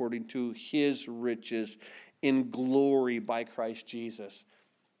need according to his riches in glory by Christ Jesus.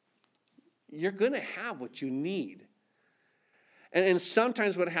 You're going to have what you need. And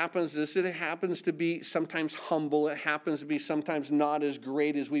sometimes what happens is it happens to be sometimes humble. It happens to be sometimes not as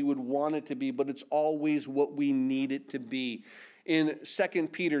great as we would want it to be, but it's always what we need it to be. In 2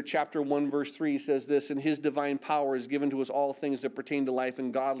 Peter chapter 1, verse 3 says this, and his divine power is given to us all things that pertain to life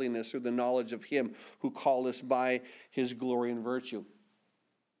and godliness through the knowledge of him who called us by his glory and virtue.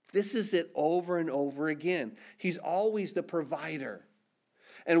 This is it over and over again. He's always the provider.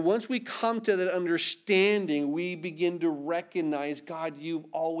 And once we come to that understanding, we begin to recognize, God, you've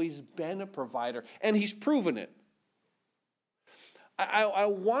always been a provider. And he's proven it. I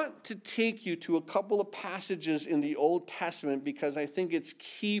want to take you to a couple of passages in the Old Testament because I think it's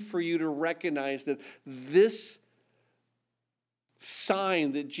key for you to recognize that this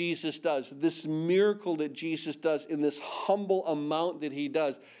sign that Jesus does, this miracle that Jesus does in this humble amount that he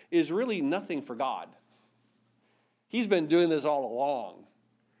does, is really nothing for God. He's been doing this all along.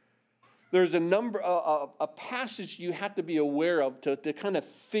 There's a passage you have to be aware of to kind of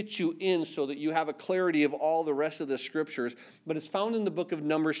fit you in so that you have a clarity of all the rest of the scriptures. But it's found in the book of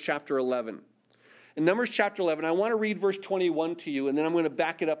Numbers chapter 11. In Numbers chapter 11, I want to read verse 21 to you, and then I'm going to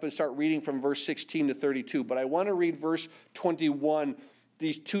back it up and start reading from verse 16 to 32. But I want to read verse 21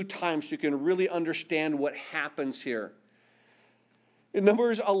 these two times so you can really understand what happens here. In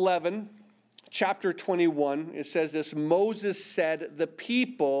Numbers 11, chapter 21, it says this, Moses said, the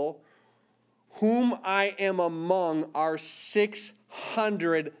people whom I am among are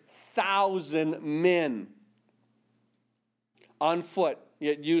 600,000 men on foot.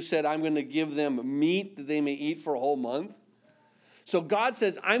 Yet you said, I'm going to give them meat that they may eat for a whole month. So God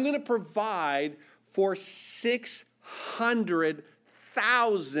says, I'm going to provide for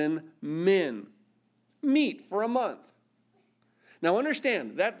 600,000 men meat for a month. Now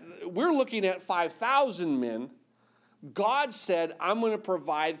understand that we're looking at 5,000 men. God said, I'm going to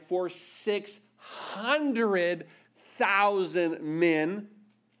provide for 600,000 men,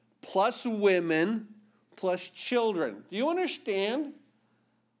 plus women, plus children. Do you understand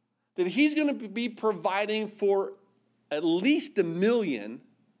that he's going to be providing for at least 1 million,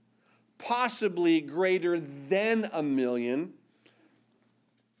 possibly greater than 1 million?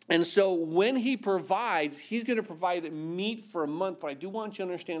 And so when he provides, he's going to provide meat for a month. But I do want you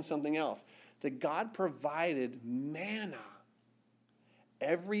to understand something else. That God provided manna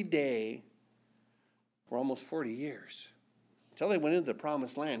every day for almost 40 years. Until they went into the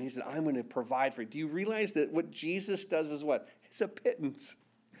promised land, he said, I'm going to provide for you. Do you realize that what Jesus does is what? It's a pittance.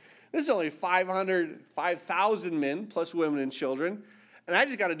 This is only 5,000 men plus women and children, and I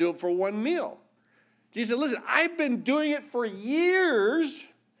just got to do it for one meal. Jesus said, listen, I've been doing it for years,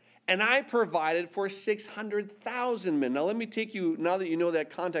 and I provided for 600,000 men. Now let me take you, now that you know that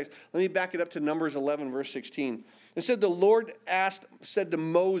context, let me back it up to Numbers 11, verse 16. It said, the Lord said to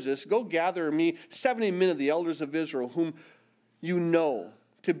Moses, go gather me 70 men of the elders of Israel, whom you know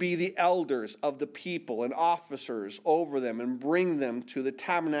to be the elders of the people and officers over them, and bring them to the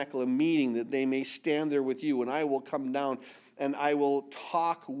tabernacle of meeting, that they may stand there with you. And I will come down and I will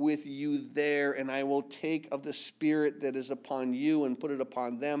talk with you there, and I will take of the Spirit that is upon you and put it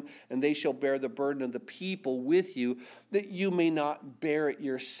upon them, and they shall bear the burden of the people with you, that you may not bear it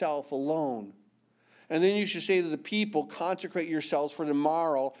yourself alone. And then you shall say to the people, consecrate yourselves for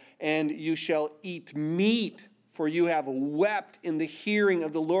tomorrow, and you shall eat meat, for you have wept in the hearing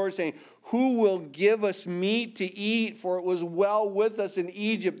of the Lord, saying, who will give us meat to eat? For it was well with us in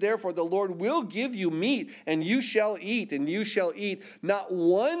Egypt. Therefore the Lord will give you meat, and you shall eat, and you shall eat not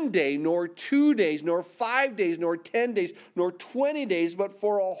 1 day, nor 2 days, nor 5 days, nor 10 days, nor 20 days, but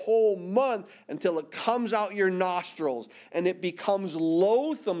for a whole month, until it comes out your nostrils, and it becomes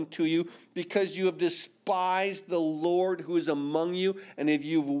loathsome to you, because you have despised the Lord who is among you, and if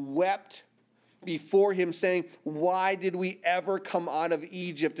you've wept before him, saying, why did we ever come out of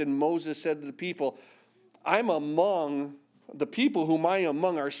Egypt? And Moses said to the people, I'm among the people whom I am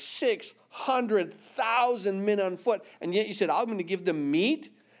among are 600,000 men on foot. And yet you said, I'm going to give them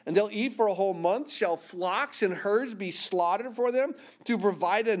meat, and they'll eat for a whole month. Shall flocks and herds be slaughtered for them to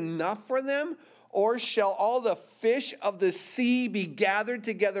provide enough for them? Or shall all the fish of the sea be gathered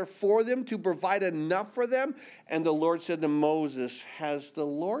together for them to provide enough for them? And the Lord said to Moses, has the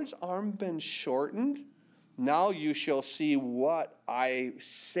Lord's arm been shortened? Now you shall see what I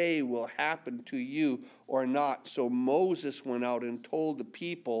say will happen to you or not. So Moses went out and told the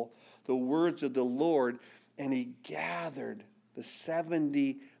people the words of the Lord, and he gathered the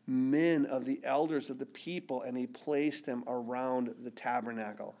 70 men of the elders of the people, and he placed them around the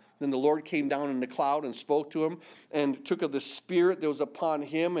tabernacle. Then the Lord came down in the cloud and spoke to him, and took of the Spirit that was upon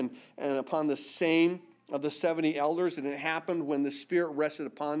him and upon the same of the 70 elders. And it happened when the Spirit rested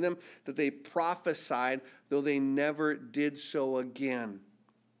upon them that they prophesied, though they never did so again.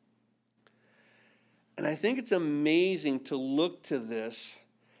 And I think it's amazing to look to this,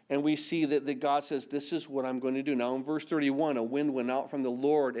 and we see that God says, this is what I'm going to do. Now in verse 31, a wind went out from the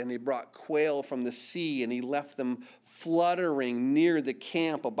Lord, and he brought quail from the sea, and he left them fluttering near the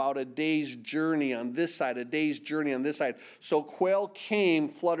camp about a day's journey on this side, a day's journey on this side. So quail came,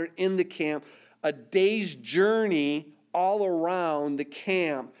 fluttered in the camp, a day's journey all around the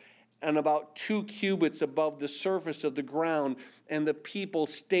camp, and about 2 cubits above the surface of the ground. And the people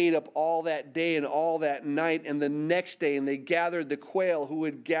stayed up all that day and all that night and the next day, and they gathered the quail who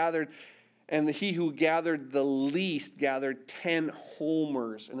had gathered, and he who gathered the least gathered 10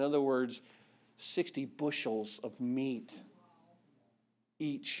 homers. In other words, 60 bushels of meat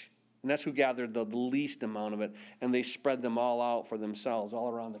each. And that's who gathered the least amount of it. And they spread them all out for themselves, all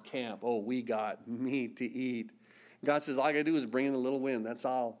around the camp. Oh, we got meat to eat. God says, all I got to do is bring in a little wind. That's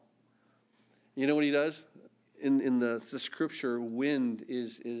all. You know what he does? In the scripture, wind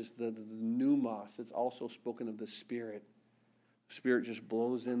is the pneumos. It's also spoken of the Spirit. The Spirit just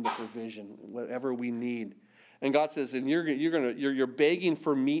blows in the provision, whatever we need. And God says, and you're begging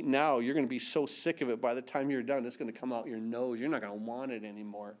for meat now. You're going to be so sick of it by the time you're done. It's going to come out your nose. You're not going to want it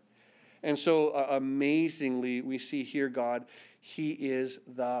anymore. And so amazingly, we see here God, he is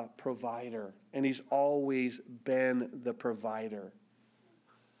the provider. And he's always been the provider.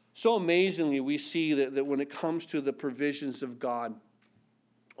 So amazingly, we see that when it comes to the provisions of God,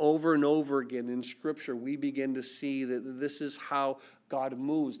 over and over again in Scripture, we begin to see that this is how God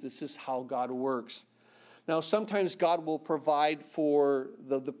moves. This is how God works. Now, sometimes God will provide for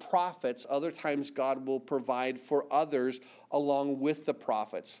the prophets. Other times, God will provide for others along with the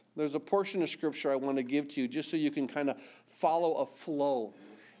prophets. There's a portion of Scripture I want to give to you just so you can kind of follow a flow.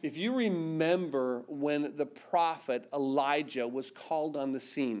 If you remember when the prophet Elijah was called on the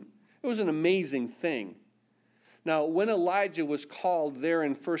scene, it was an amazing thing. Now, when Elijah was called there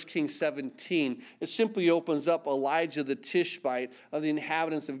in 1 Kings 17, it simply opens up Elijah the Tishbite of the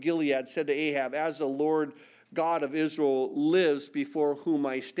inhabitants of Gilead said to Ahab, as the Lord God of Israel lives before whom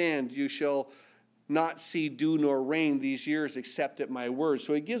I stand, you shall not see dew nor rain these years except at my word.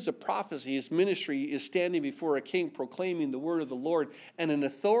 So he gives a prophecy. His ministry is standing before a king proclaiming the word of the Lord and an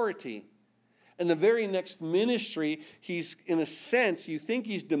authority. And the very next ministry, he's, in a sense, you think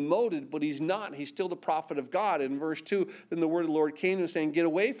he's demoted, but he's not. He's still the prophet of God. In verse 2, then the word of the Lord came to him saying, get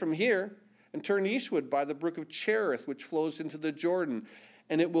away from here and turn eastward by the brook of Cherith, which flows into the Jordan.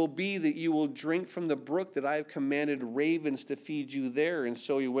 And it will be that you will drink from the brook that I have commanded ravens to feed you there. And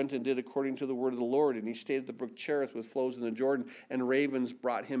so he went and did according to the word of the Lord. And he stayed at the brook Cherith, which flows in the Jordan. And ravens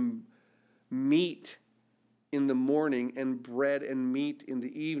brought him meat in the morning and bread and meat in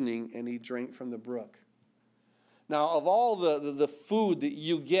the evening. And he drank from the brook. Now, of all the food that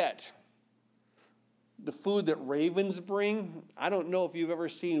you get, the food that ravens bring, I don't know if you've ever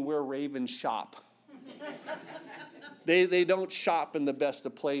seen where ravens shop. They don't shop in the best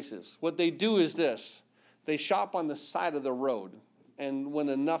of places. What they do is this. They shop on the side of the road. And when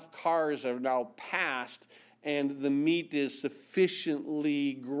enough cars are now passed and the meat is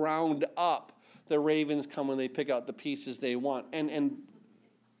sufficiently ground up, the ravens come and they pick out the pieces they want. And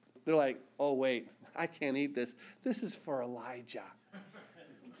they're like, oh, wait, I can't eat this. This is for Elijah.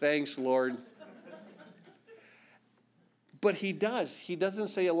 Thanks, Lord. But he does. He doesn't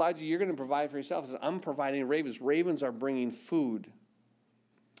say, Elijah, you're going to provide for yourself. He says, I'm providing ravens. Ravens are bringing food.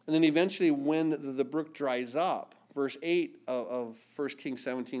 And then eventually when the brook dries up, verse 8 of 1 Kings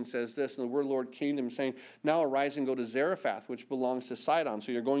 17 says this, and the word of the Lord came to him saying, now arise and go to Zarephath, which belongs to Sidon.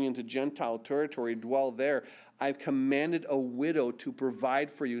 So you're going into Gentile territory, dwell there. I've commanded a widow to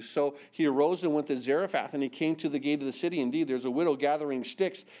provide for you. So he arose and went to Zarephath, and he came to the gate of the city. Indeed, there's a widow gathering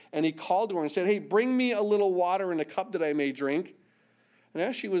sticks. And he called to her and said, hey, bring me a little water in a cup that I may drink. And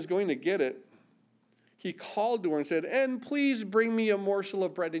as she was going to get it, he called to her and said, and please bring me a morsel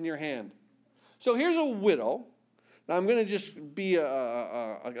of bread in your hand. So here's a widow. Now, I'm going to just be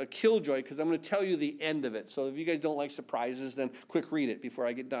a killjoy because I'm going to tell you the end of it. So if you guys don't like surprises, then quick read it before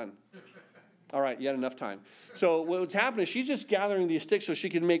I get done. All right, you had enough time. So what's happening is she's just gathering these sticks so she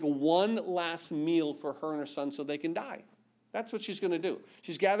can make one last meal for her and her son so they can die. That's what she's going to do.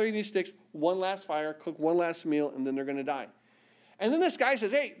 She's gathering these sticks, one last fire, cook one last meal, and then they're going to die. And then this guy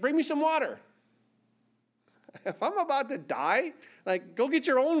says, hey, bring me some water. If I'm about to die, like, go get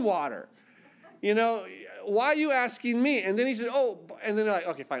your own water. You know, why are you asking me? And then he said, oh, and then they're like,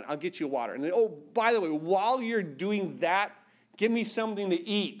 okay, fine, I'll get you water. And then, oh, by the way, while you're doing that, give me something to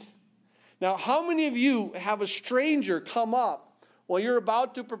eat. Now, how many of you have a stranger come up while you're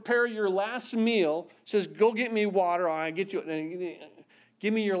about to prepare your last meal, says, go get me water, I'll get you,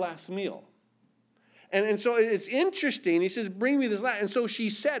 give me your last meal. And so it's interesting. He says, bring me this last. And so she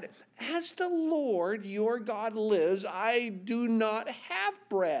said, as the Lord your God lives, I do not have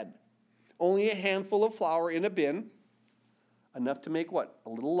bread. Only a handful of flour in a bin. Enough to make what? A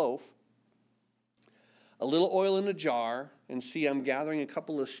little loaf. A little oil in a jar. And see, I'm gathering a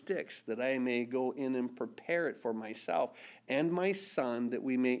couple of sticks that I may go in and prepare it for myself and my son that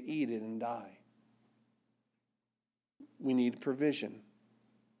we may eat it and die. We need provision.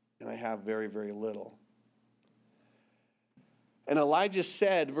 And I have very, very little. And Elijah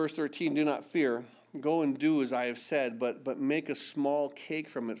said, verse 13, do not fear. Go and do as I have said, but make a small cake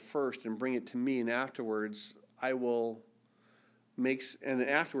from it first and bring it to me, and afterwards I will make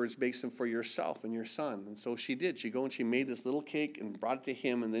some for yourself and your son. And so she did. She go and she made this little cake and brought it to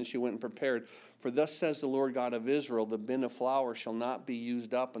him, and then she went and prepared. For thus says the Lord God of Israel, the bin of flour shall not be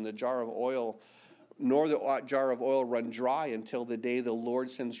used up, and the jar of oil, nor the jar of oil run dry until the day the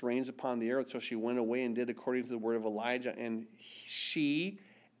Lord sends rains upon the earth. So she went away and did according to the word of Elijah, and she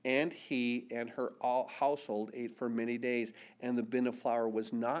and he and her household ate for many days, and the bin of flour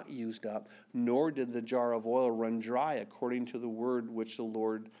was not used up, nor did the jar of oil run dry, according to the word of the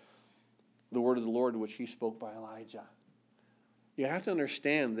Lord which he spoke by Elijah. You have to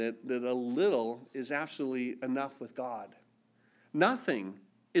understand that a little is absolutely enough with God. Nothing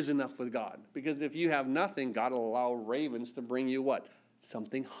is enough with God, because if you have nothing, God will allow ravens to bring you what?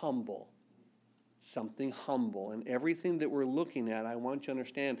 Something humble. Something humble. And everything that we're looking at, I want you to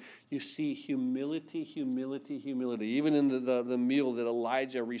understand, you see humility, humility, humility. Even in the meal that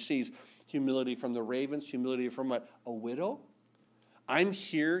Elijah receives, humility from the ravens, humility from what? A widow. I'm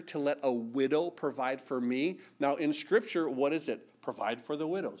here to let a widow provide for me. Now in Scripture, what is it? Provide for the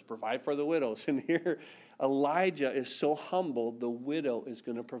widows. Provide for the widows. And here, Elijah is so humble, the widow is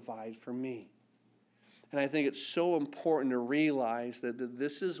going to provide for me. And I think it's so important to realize that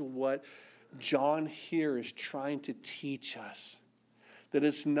this is what John here is trying to teach us. That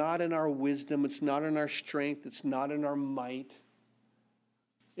it's not in our wisdom, it's not in our strength, it's not in our might.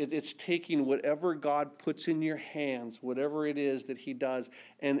 It's taking whatever God puts in your hands, whatever it is that he does.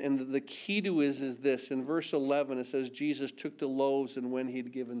 And the key to it is this. In verse 11 it says, Jesus took the loaves, and when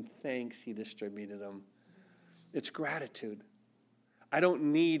he'd given thanks, he distributed them. It's gratitude. I don't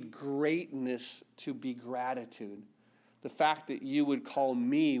need greatness to be gratitude. The fact that you would call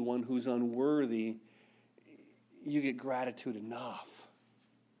me one who's unworthy, you get gratitude enough.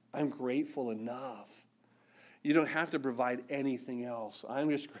 I'm grateful enough. You don't have to provide anything else.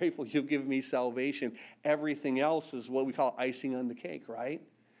 I'm just grateful you've given me salvation. Everything else is what we call icing on the cake, right?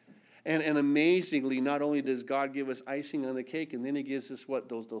 And amazingly, not only does God give us icing on the cake, and then he gives us what?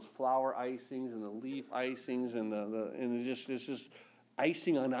 Those flour icings and the leaf icings and it's just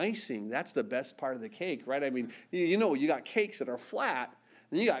icing on icing. That's the best part of the cake, right? I mean, you know, you got cakes that are flat,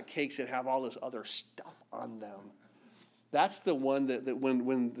 and you got cakes that have all this other stuff on them. That's the one that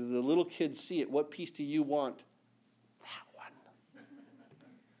when the little kids see it, what piece do you want? That one.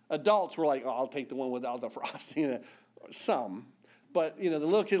 Adults were like, oh, I'll take the one without the frosting. Some. But, you know, the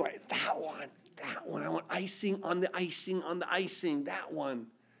little kids are like, that one. I want icing on the icing on the icing, that one.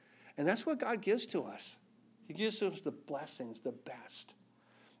 And that's what God gives to us. He gives us the blessings, the best.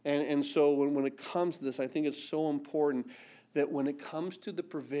 And so when it comes to this, I think it's so important that when it comes to the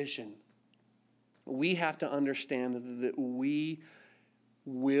provision, we have to understand that we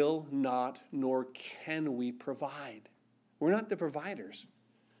will not, nor can we provide. We're not the providers.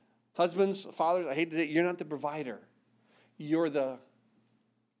 Husbands, fathers, I hate to say, you're not the provider. You're the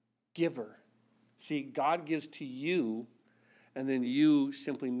giver. See, God gives to you, and then you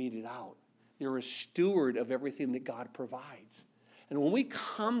simply mete it out. You're a steward of everything that God provides. And when we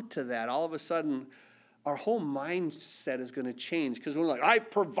come to that, all of a sudden, our whole mindset is going to change. Because we're like, I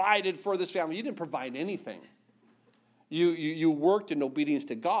provided for this family. You didn't provide anything. You worked in obedience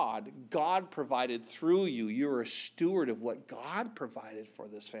to God. God provided through you. You're a steward of what God provided for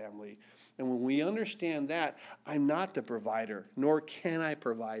this family. And when we understand that, I'm not the provider, nor can I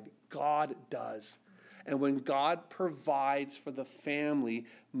provide. God does. And when God provides for the family,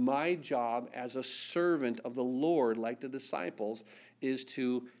 my job as a servant of the Lord, like the disciples, is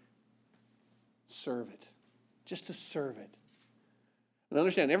to serve it. Just to serve it. And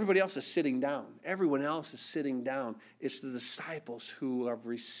understand, everybody else is sitting down. Everyone else is sitting down. It's the disciples who have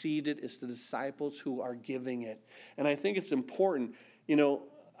received it. It's the disciples who are giving it. And I think it's important,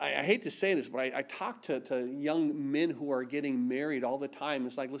 I hate to say this, but I talk to young men who are getting married all the time.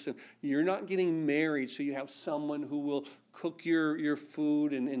 It's like, listen, you're not getting married so you have someone who will cook your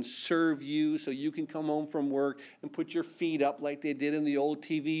food and serve you so you can come home from work and put your feet up like they did in the old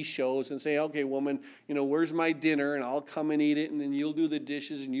TV shows and say, okay, woman, where's my dinner? And I'll come and eat it, and then you'll do the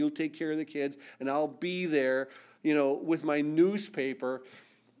dishes and you'll take care of the kids, and I'll be there, with my newspaper.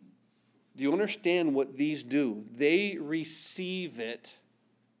 Do you understand what these do? They receive it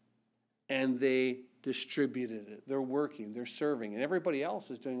and they distributed it. They're working, they're serving, and everybody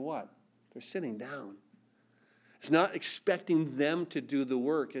else is doing what? They're sitting down. It's not expecting them to do the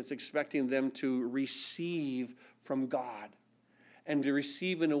work. It's expecting them to receive from God and to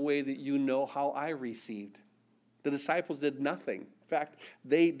receive in a way that how I received. The disciples did nothing. In fact,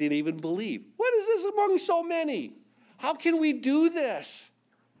 they didn't even believe. What is this among so many? How can we do this?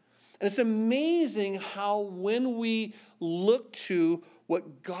 And it's amazing how when we look to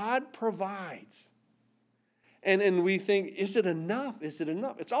what God provides, and we think, is it enough? Is it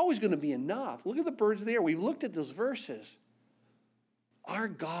enough? It's always going to be enough. Look at the birds of the air. We've looked at those verses. Our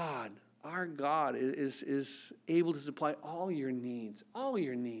God is able to supply all your needs, all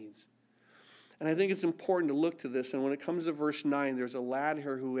your needs. And I think it's important to look to this. And when it comes to verse 9, there's a lad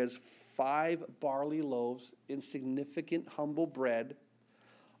here who has 5 barley loaves, insignificant, humble bread.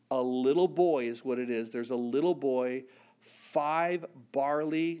 A little boy is what it is. There's a little boy, 5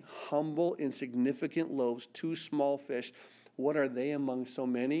 barley, humble, insignificant loaves, 2 small fish. What are they among so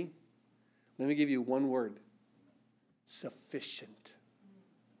many? Let me give you one word. Sufficient.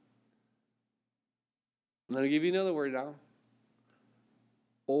 Let me give you another word now.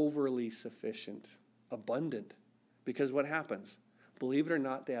 Overly sufficient. Abundant. Because what happens? Believe it or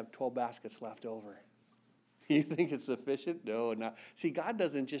not, they have 12 baskets left over. You think it's sufficient? No, not. See, God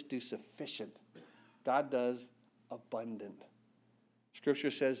doesn't just do sufficient. God does abundant.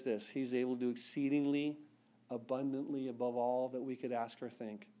 Scripture says this: He's able to do exceedingly abundantly above all that we could ask or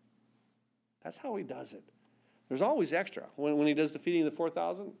think. That's how He does it. There's always extra. When He does the feeding of the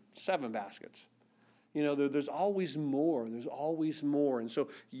 4,000, 7 baskets. There's always more. There's always more. And so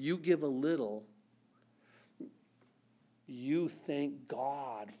you give a little. You thank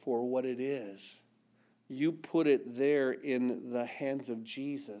God for what it is. You put it there in the hands of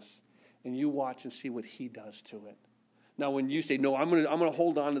Jesus, and you watch and see what He does to it. Now, when you say, no, I'm gonna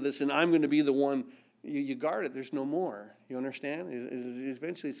hold on to this, and I'm going to be the one, you guard it. There's no more. You understand?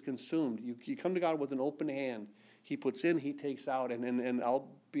 Eventually, it's consumed. You come to God with an open hand. He puts in, He takes out. And I'll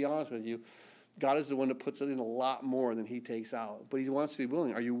be honest with you, God is the one that puts in a lot more than He takes out. But He wants to be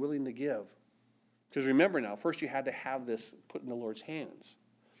willing. Are you willing to give? Because remember now, first you had to have this put in the Lord's hands.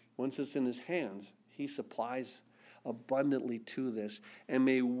 Once it's in His hands, He supplies abundantly to this. And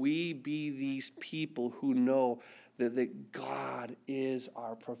may we be these people who know that God is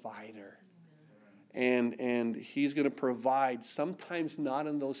our provider. And He's going to provide, sometimes not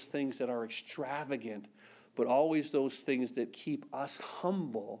in those things that are extravagant, but always those things that keep us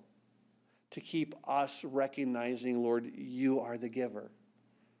humble, to keep us recognizing, Lord, You are the giver.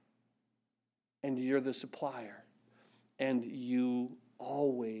 And You're the supplier. And You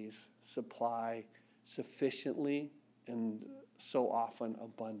always supply sufficiently and so often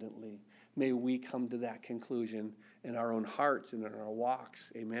abundantly. May we come to that conclusion in our own hearts and in our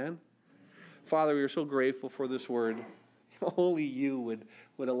walks. Amen? Father, we are so grateful for this word. Only You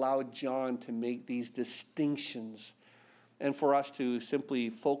would allow John to make these distinctions and for us to simply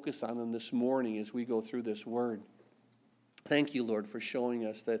focus on them this morning as we go through this word. Thank You, Lord, for showing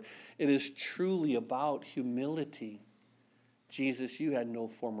us that it is truly about humility. Jesus, You had no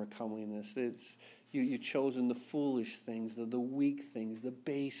former comeliness. You chosen the foolish things, the weak things, the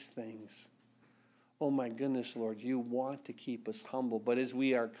base things. Oh my goodness, Lord, You want to keep us humble. But as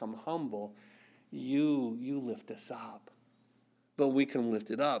we are come humble, You lift us up. But we can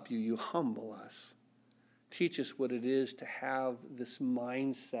lift it up. You humble us. Teach us what it is to have this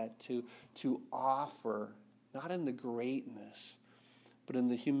mindset to offer, not in the greatness, but in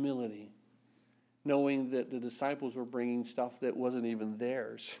the humility, knowing that the disciples were bringing stuff that wasn't even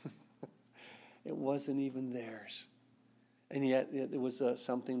theirs. It wasn't even theirs. And yet it was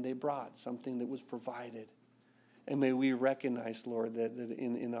something they brought, something that was provided. And may we recognize, Lord, that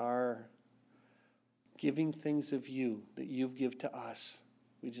in our giving things of You, that You've given to us,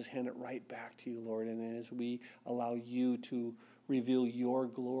 we just hand it right back to You, Lord. And as we allow You to reveal Your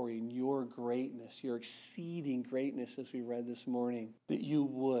glory and Your greatness, Your exceeding greatness, as we read this morning, that You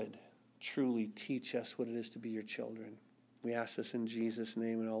would truly teach us what it is to be Your children. We ask this in Jesus'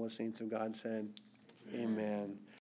 name, and all the saints of God said, Amen.